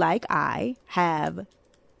you, like I, have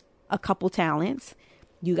a couple talents,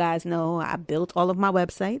 you guys know I built all of my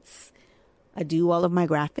websites. I do all of my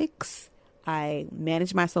graphics. I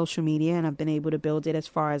manage my social media, and I've been able to build it as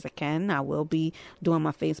far as I can. I will be doing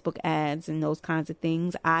my Facebook ads and those kinds of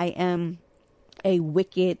things. I am a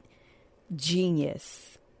wicked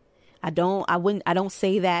genius. I don't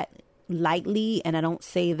say that lightly, and I don't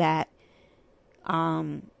say that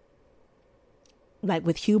like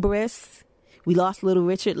with hubris. We lost Little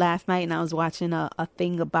Richard last night, and I was watching a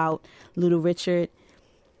thing about Little Richard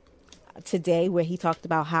today where he talked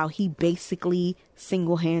about how he basically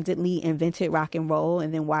single-handedly invented rock and roll,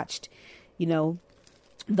 and then watched, the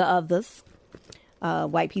others,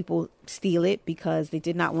 white people, steal it because they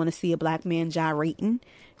did not want to see a black man gyrating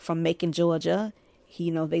from Macon, Georgia.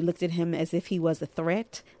 They looked at him as if he was a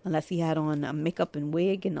threat, unless he had on a makeup and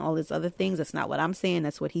wig and all his other things. That's not what I'm saying.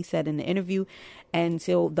 That's what he said in the interview. And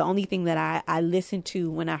so the only thing that I listened to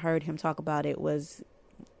when I heard him talk about it was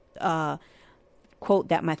a quote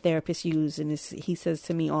that my therapist used. And he says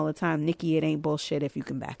to me all the time, Nikki, it ain't bullshit if you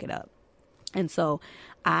can back it up. And so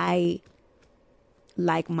I,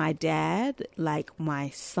 like my dad, like my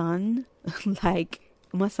son,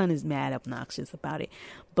 my son is mad obnoxious about it,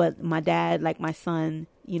 but my dad, like my son,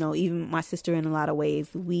 even my sister, in a lot of ways,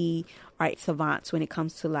 we are savants when it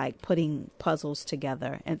comes to putting puzzles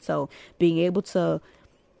together. And so being able to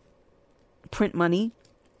print money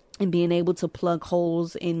and being able to plug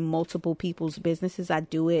holes in multiple people's businesses, I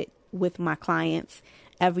do it with my clients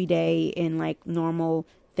every day in normal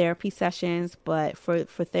therapy sessions. But for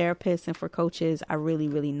therapists and for coaches, I really,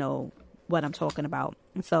 really know what I'm talking about.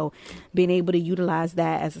 And so being able to utilize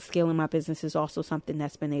that as a skill in my business is also something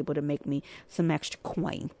that's been able to make me some extra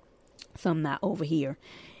coin. So I'm not over here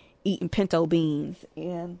eating pinto beans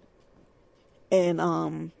and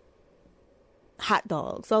hot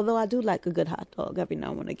dogs. Although I do like a good hot dog every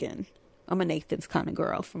now and again. I'm a Nathan's kind of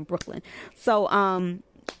girl from Brooklyn. So,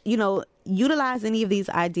 utilize any of these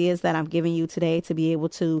ideas that I'm giving you today to be able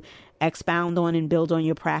to expound on and build on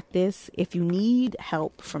your practice. If you need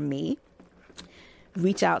help from me,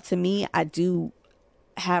 reach out to me. I do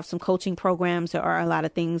have some coaching programs. There are a lot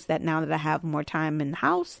of things that now that I have more time in the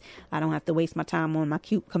house, I don't have to waste my time on my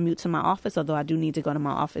commute to my office, although I do need to go to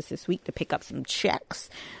my office this week to pick up some checks.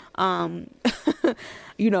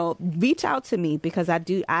 Reach out to me because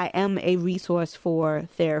I am a resource for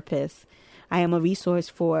therapists. I am a resource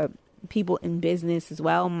for people in business as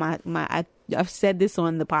well. I've said this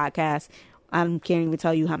on the podcast. I can't even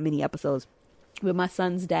tell you how many episodes, but my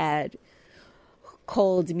son's dad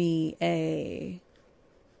called me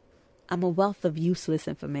I'm a wealth of useless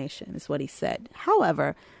information, is what he said.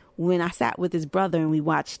 However, when I sat with his brother and we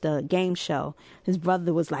watched a game show, his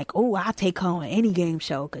brother was like, "Oh, I'll take her on any game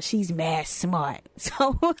show because she's mad smart."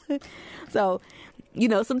 So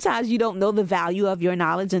sometimes you don't know the value of your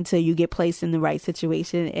knowledge until you get placed in the right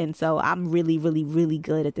situation. And so I'm really, really, really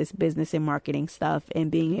good at this business and marketing stuff and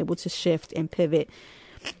being able to shift and pivot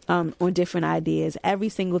on different ideas. Every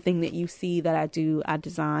single thing that you see that I do, I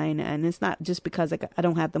design. And it's not just because I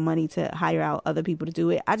don't have the money to hire out other people to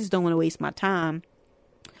do it. I just don't want to waste my time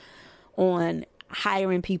on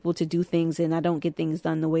hiring people to do things and I don't get things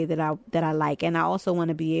done the way that I like. And I also want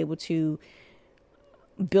to be able to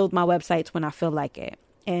build my websites when I feel like it,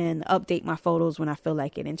 and update my photos when I feel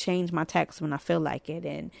like it, and change my text when I feel like it,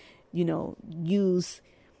 and use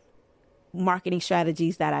marketing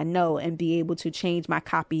strategies that I know, and be able to change my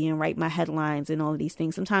copy and write my headlines and all of these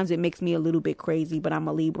things. Sometimes it makes me a little bit crazy, but I'm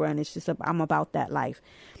a Libra and it's just I'm about that life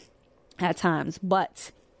at times.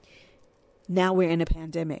 But now we're in a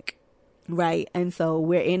pandemic, right? And so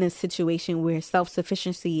we're in a situation where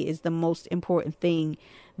self-sufficiency is the most important thing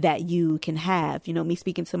that you can have. Me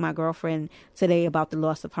speaking to my girlfriend today about the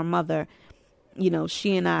loss of her mother,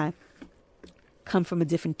 she and I come from a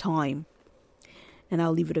different time, and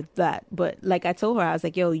I'll leave it at that. But like I told her, I was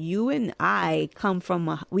like, yo, you and I come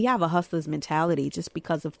from we have a hustler's mentality just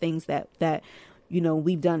because of things that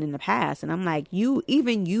we've done in the past. And I'm like, you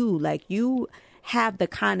have the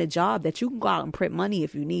kind of job that you can go out and print money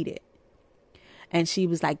if you need it. And she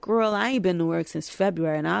was like, girl, I ain't been to work since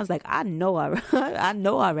February. And I was like, I know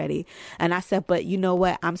already. And I said, but you know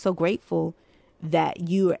what? I'm so grateful that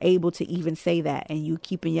you are able to even say that, and you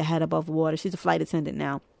keeping your head above water. She's a flight attendant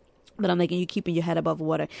now. But I'm like, and you keeping your head above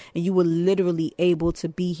water, and you were literally able to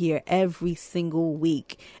be here every single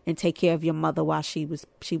week and take care of your mother while she was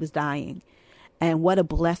dying. And what a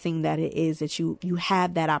blessing that it is that you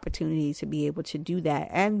have that opportunity to be able to do that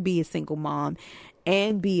and be a single mom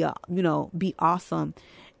and be awesome.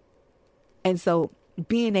 And so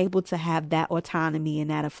being able to have that autonomy and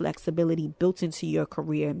that flexibility built into your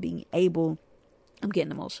career, and being able, I'm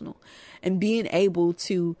getting emotional, and being able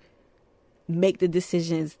to make the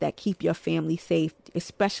decisions that keep your family safe,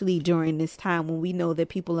 especially during this time when we know that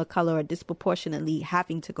people of color are disproportionately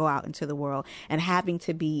having to go out into the world and having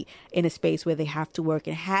to be in a space where they have to work,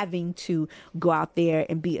 and having to go out there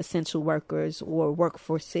and be essential workers or work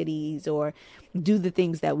for cities or do the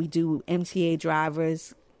things that we do. MTA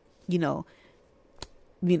drivers,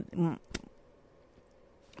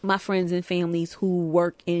 my friends and families who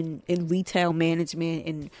work in retail management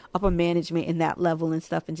and upper management in that level and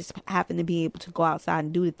stuff, and just happen to be able to go outside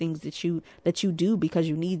and do the things that you do because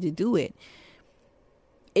you need to do it.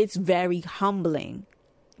 It's very humbling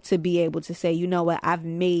to be able to say, you know what, I've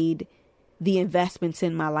made the investments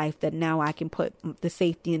in my life that now I can put the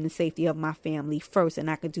safety and the safety of my family first, and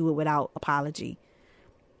I can do it without apology.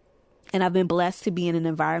 And I've been blessed to be in an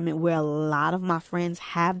environment where a lot of my friends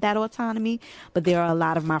have that autonomy, but there are a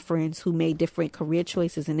lot of my friends who made different career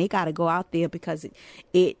choices, and they got to go out there because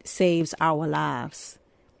it saves our lives.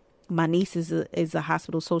 My niece is a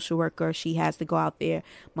hospital social worker. She has to go out there.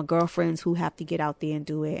 My girlfriends who have to get out there and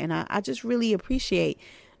do it. And I just really appreciate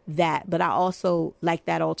that. But I also like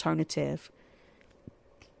that alternative.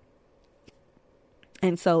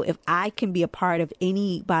 And so if I can be a part of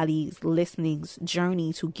anybody's listening's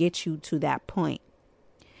journey to get you to that point,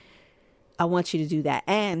 I want you to do that.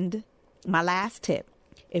 And my last tip,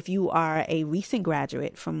 if you are a recent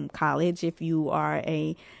graduate from college, if you are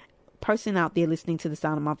a person out there listening to the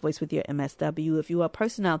sound of my voice with your MSW, if you are a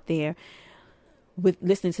person out there with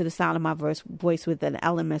listening to the sound of my voice with an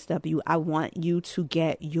LMSW, I want you to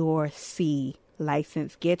get your C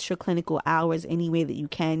license. Get your clinical hours any way that you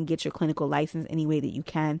can. Get your clinical license any way that you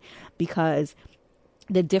can, because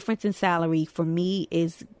the difference in salary for me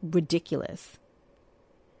is ridiculous.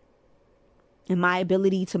 And my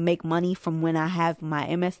ability to make money from when I have my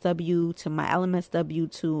MSW to my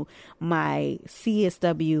LMSW to my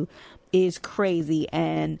CSW is crazy.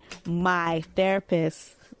 And my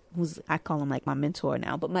therapist, I call him like my mentor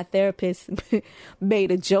now, but my therapist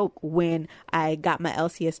made a joke when I got my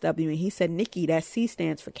LCSW, and he said, Nikki, that C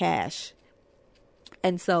stands for cash.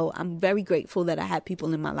 And so I'm very grateful that I had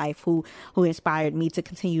people in my life who inspired me to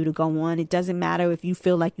continue to go on. It doesn't matter if you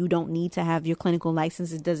feel like you don't need to have your clinical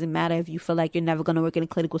license. It doesn't matter if you feel like you're never going to work in a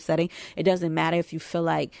clinical setting. It doesn't matter if you feel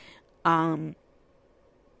like,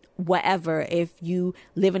 whatever, if you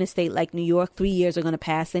live in a state like New York, 3 years are going to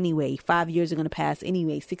pass anyway. 5 years are going to pass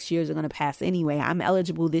anyway. 6 years are going to pass anyway. I'm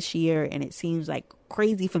eligible this year, and it seems like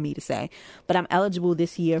crazy for me to say, but I'm eligible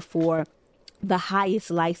this year for the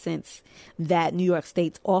highest license that New York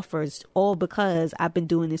State offers, all because I've been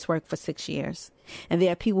doing this work for 6 years. And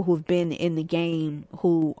there are people who've been in the game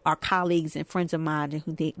who are colleagues and friends of mine and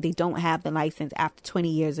who they don't have the license after 20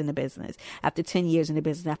 years in the business, after 10 years in the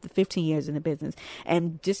business, after 15 years in the business.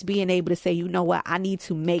 And just being able to say, you know what, I need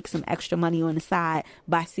to make some extra money on the side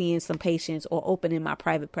by seeing some patients or opening my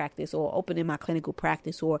private practice or opening my clinical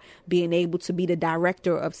practice or being able to be the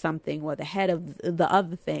director of something or the head of the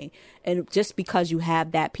other thing. And just because you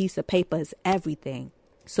have that piece of paper is everything.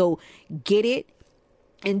 So get it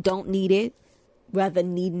and don't need it, rather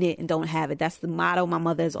needing it and don't have it. That's the motto my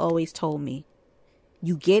mother has always told me.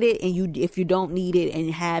 You get it, and if you don't need it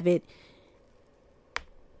and have it,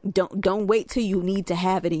 don't wait till you need to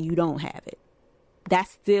have it and you don't have it.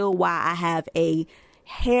 That's still why I have a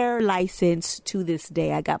hair license to this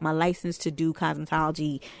day. I got my license to do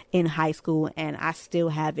cosmetology in high school, and I still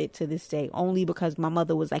have it to this day, only because my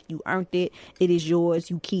mother was like, you earned it, it is yours,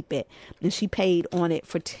 you keep it. And she paid on it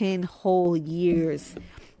for 10 whole years.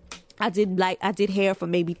 I did hair for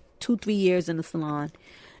maybe 2-3 years in the salon,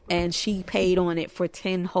 and she paid on it for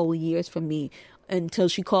 10 whole years for me, until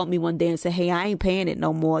she called me one day and said, hey, I ain't paying it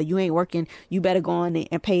no more. You ain't working. You better go on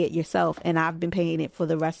and pay it yourself. And I've been paying it for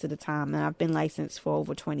the rest of the time. And I've been licensed for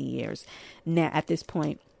over 20 years now at this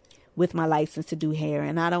point with my license to do hair.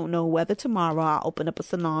 And I don't know whether tomorrow I'll open up a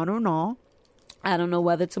salon or not. I don't know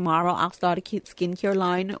whether tomorrow I'll start a skincare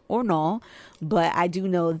line or not. But I do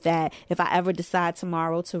know that if I ever decide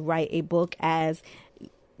tomorrow to write a book, as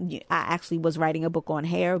I actually was writing a book on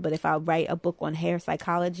hair, but if I write a book on hair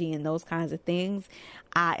psychology and those kinds of things,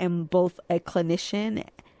 I am both a clinician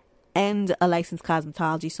and a licensed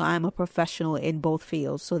cosmetology. So I'm a professional in both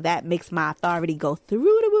fields. So that makes my authority go through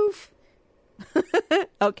the roof.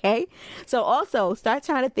 Okay. So also start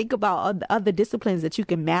trying to think about other disciplines that you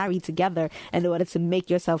can marry together in order to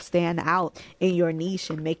make yourself stand out in your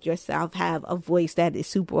niche and make yourself have a voice that is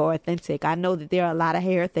super authentic. I know that there are a lot of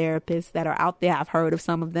hair therapists that are out there. I've heard of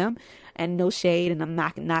some of them, and no shade, and I'm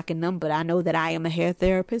not knocking them, but I know that I am a hair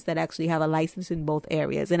therapist that actually have a license in both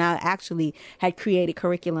areas. And I actually had created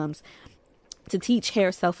curriculums to teach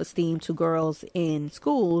hair self-esteem to girls in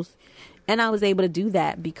schools. And I was able to do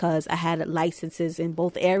that because I had licenses in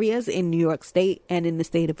both areas, in New York State and in the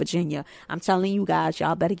state of Virginia. I'm telling you guys,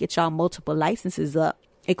 y'all better get y'all multiple licenses up.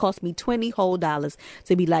 It cost me $20 whole to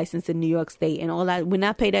be licensed in New York State. And when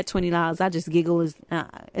I pay that $20, I just giggle.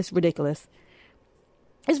 It's ridiculous.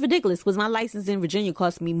 It's ridiculous because my license in Virginia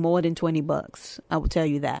cost me more than $20. I will tell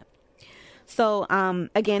you that. So,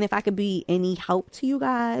 again, if I could be any help to you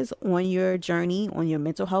guys on your journey, on your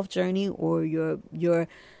mental health journey, or your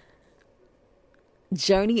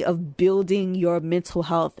journey of building your mental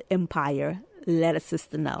health empire, let a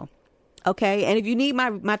sister know. Okay. And if you need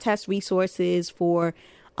my test resources for,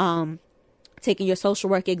 taking your social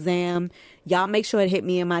work exam, y'all make sure to hit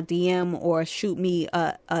me in my DM or shoot me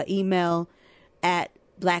a email at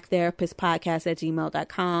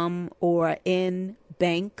blacktherapistpodcast@gmail.com or in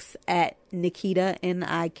Banks at Nikita,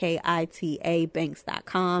 Nikita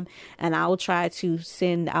Banks.com, and I will try to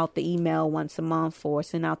send out the email once a month or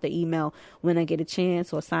send out the email when I get a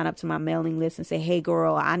chance, or sign up to my mailing list and say, hey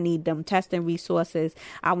girl, I need them testing resources.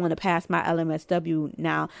 I want to pass my LMSW.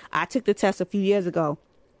 Now, I took the test a few years ago,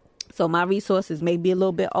 so my resources may be a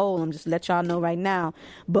little bit old. I'm just let y'all know right now.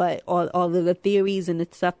 But all of the theories and the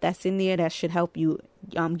stuff that's in there, that should help you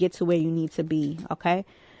get to where you need to be. Okay.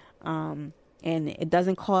 And it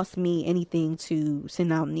doesn't cost me anything to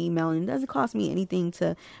send out an email, and it doesn't cost me anything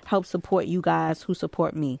to help support you guys who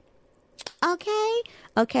support me. Okay.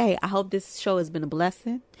 I hope this show has been a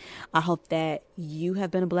blessing. I hope that you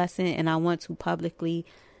have been a blessing, and I want to publicly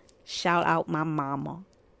shout out my mama.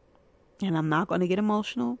 And I'm not going to get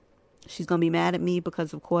emotional. She's going to be mad at me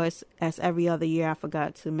because, of course, as every other year, I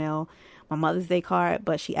forgot to mail my Mother's Day card.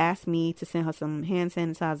 But she asked me to send her some hand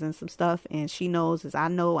sanitizer and some stuff. And she knows, as I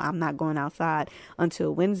know, I'm not going outside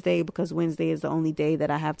until Wednesday, because Wednesday is the only day that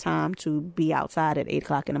I have time to be outside at 8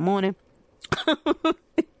 o'clock in the morning.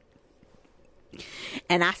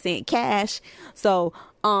 And I sent cash. So,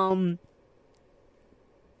 I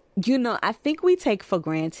think we take for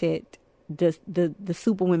granted the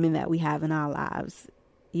super women that we have in our lives.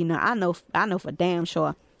 I know for damn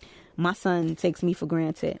sure my son takes me for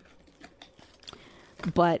granted.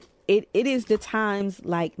 But it is the times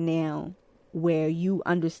like now where you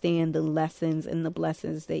understand the lessons and the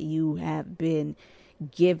blessings that you have been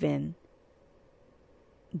given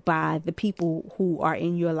by the people who are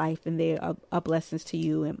in your life, and they are blessings to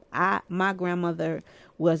you. And my grandmother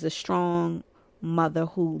was a strong mother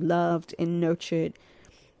who loved and nurtured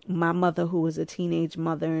my mother, who was a teenage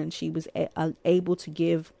mother, and she was able to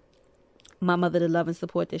give my mother the love and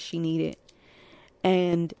support that she needed.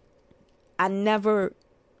 And I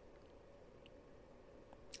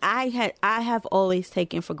have always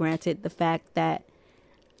taken for granted the fact that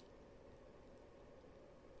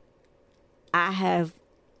I have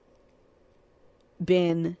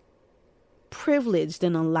been privileged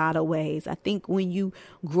in a lot of ways. I think when you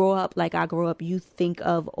grow up like I grew up, you think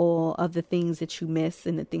of all of the things that you miss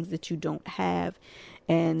and the things that you don't have.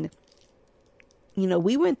 And, you know,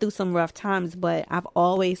 we went through some rough times, but I've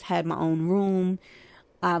always had my own room.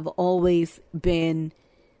 I've always been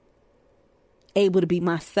able to be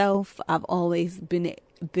myself. I've always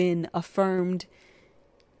been affirmed.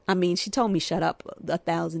 I mean, she told me shut up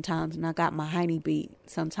 1,000 times, and I got my hiney beat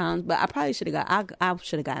sometimes. But I probably should have I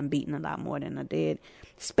should have gotten beaten a lot more than I did.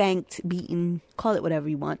 Spanked, beaten, call it whatever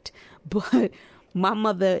you want. But my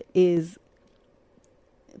mother is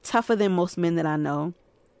tougher than most men that I know.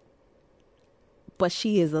 But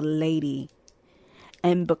she is a lady.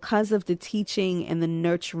 And because of the teaching and the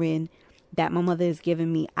nurturing that my mother has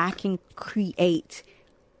given me, I can create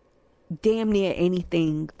damn near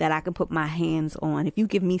anything that I can put my hands on. If you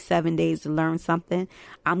give me 7 days to learn something,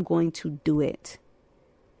 I'm going to do it.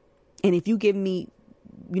 And if you give me,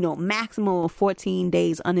 you know, maximum of 14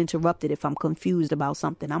 days uninterrupted, if I'm confused about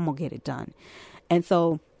something, I'm going to get it done. And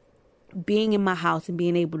so being in my house and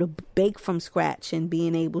being able to bake from scratch and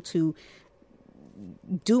being able to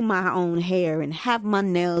do my own hair and have my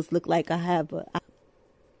nails look like I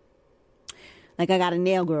got a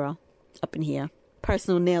nail girl up in here.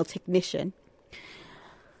 Personal nail technician.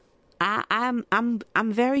 I'm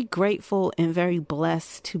very grateful and very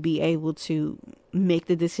blessed to be able to make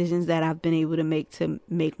the decisions that I've been able to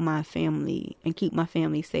make my family and keep my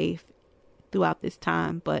family safe throughout this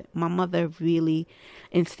time. But my mother really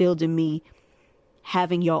instilled in me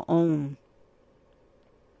having your own,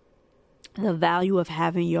 the value of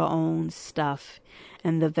having your own stuff,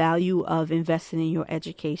 and the value of investing in your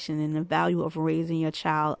education, and the value of raising your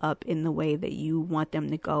child up in the way that you want them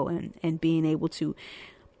to go, and being able to.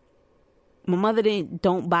 My mother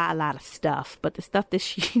don't buy a lot of stuff, but the stuff that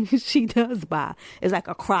she does buy is like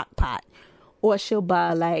a crock pot, or she'll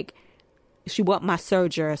buy she bought my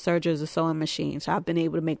serger. A serger is a sewing machine, so I've been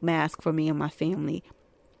able to make masks for me and my family.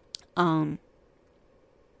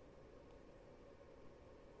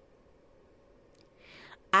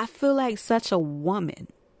 I feel like such a woman,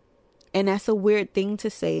 and that's a weird thing to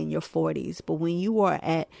say in your 40s, but when you are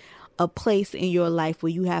at a place in your life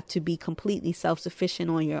where you have to be completely self-sufficient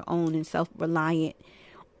on your own and self-reliant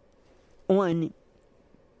on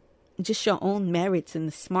just your own merits and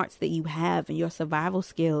the smarts that you have and your survival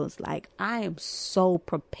skills, like, I am so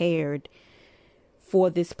prepared for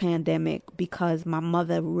this pandemic because my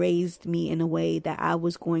mother raised me in a way that I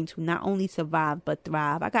was going to not only survive but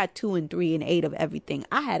thrive. I got 2 and 3 and 8 of everything.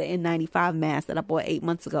 I had an N95 mask that I bought 8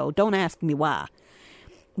 months ago. Don't ask me why,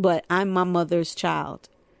 but I'm my mother's child.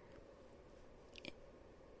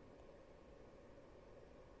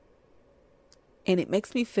 And it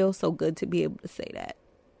makes me feel so good to be able to say that.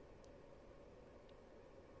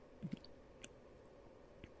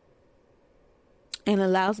 And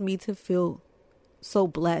allows me to feel so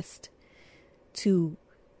blessed to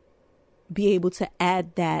be able to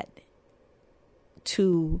add that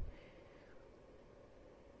to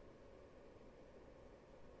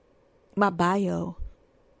my bio,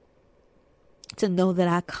 to know that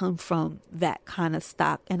I come from that kind of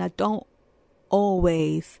stock. And I don't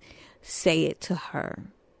always say it to her,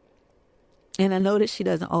 and I know that she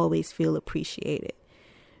doesn't always feel appreciated,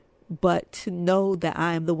 but to know that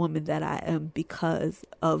I am the woman that I am because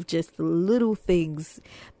of just the little things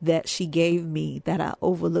that she gave me that I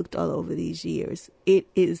overlooked all over these years, it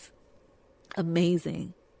is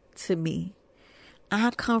amazing to me. I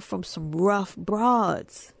come from some rough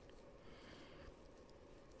broads.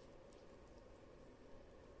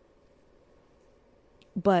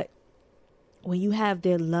 But when you have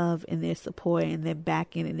their love and their support and their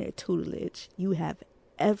backing and their tutelage, you have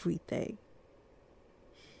everything.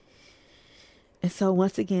 And so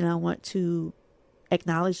once again, I want to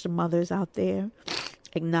acknowledge the mothers out there,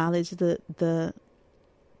 acknowledge the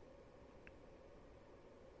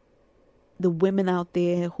women out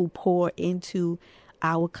there who pour into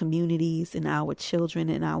our communities and our children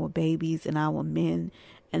and our babies and our men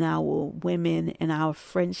and our women and our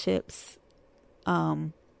friendships.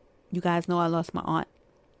 You guys know I lost my aunt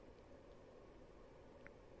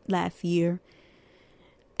last year,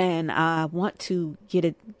 and I want to get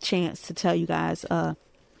a chance to tell you guys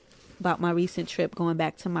about my recent trip going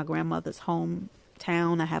back to my grandmother's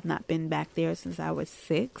hometown. I have not been back there since I was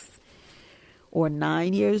 6 or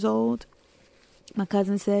 9 years old. My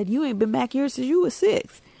cousin said, "You ain't been back here since you were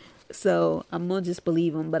 6. So I'm going to just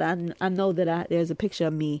believe him. But I know that there's a picture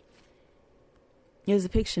of me. There's a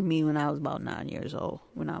picture of me when I was about 9 years old,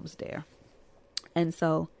 when I was there. And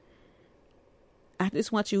so I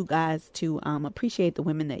just want you guys to appreciate the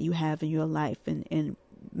women that you have in your life, and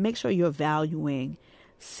make sure you're valuing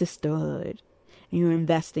sisterhood and you're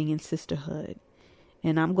investing in sisterhood.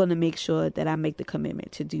 And I'm going to make sure that I make the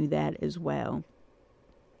commitment to do that as well,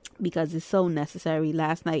 because it's so necessary.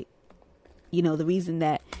 Last night, the reason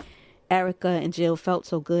that Erica and Jill felt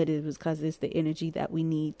so good is because it's the energy that we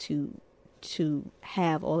need to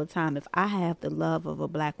have all the time. If I have the love of a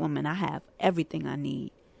black woman, I have everything I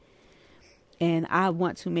need. And I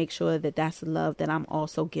want to make sure that that's the love that I'm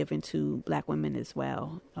also giving to black women as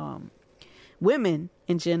well. Women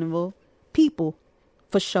in general, people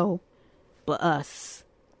for sure, but us.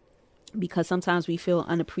 Because sometimes we feel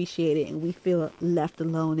unappreciated and we feel left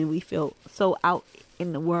alone and we feel so out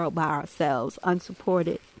in the world by ourselves,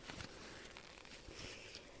 unsupported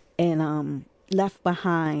and left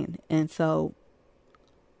behind. And so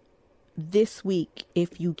this week,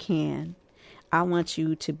 if you can, I want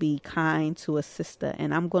you to be kind to a sister.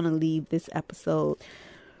 And I'm going to leave this episode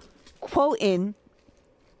quoting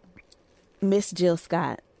Miss Jill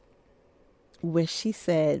Scott, where she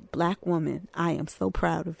said, "Black woman, I am so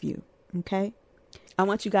proud of you." Okay? I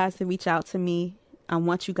want you guys to reach out to me. I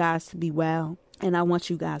want you guys to be well. And I want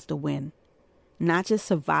you guys to win. Not just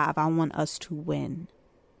survive. I want us to win.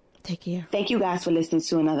 Take care. Thank you guys for listening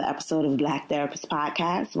to another episode of Black Therapist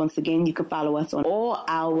Podcast. Once again, you can follow us on all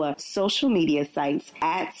our social media sites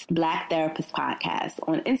at Black Therapist Podcast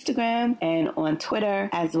on Instagram and on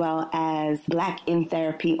Twitter, as well as Black in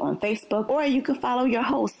Therapy on Facebook. Or you can follow your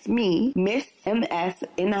host, me, Miss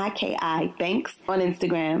MSNIKI Banks, on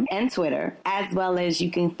Instagram and Twitter, as well as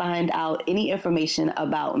you can find out any information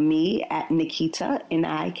about me at Nikita,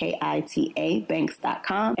 NIKITA,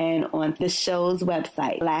 Banks.com, and on the show's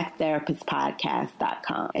website, BlackTherapistPodcast.com.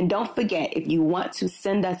 And don't forget, if you want to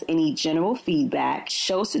send us any general feedback,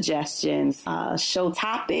 show suggestions, show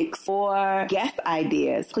topics, or guest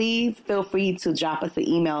ideas, please feel free to drop us an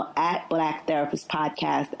email at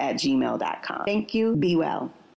BlackTherapistPodcast@gmail.com. Thank you. Be well.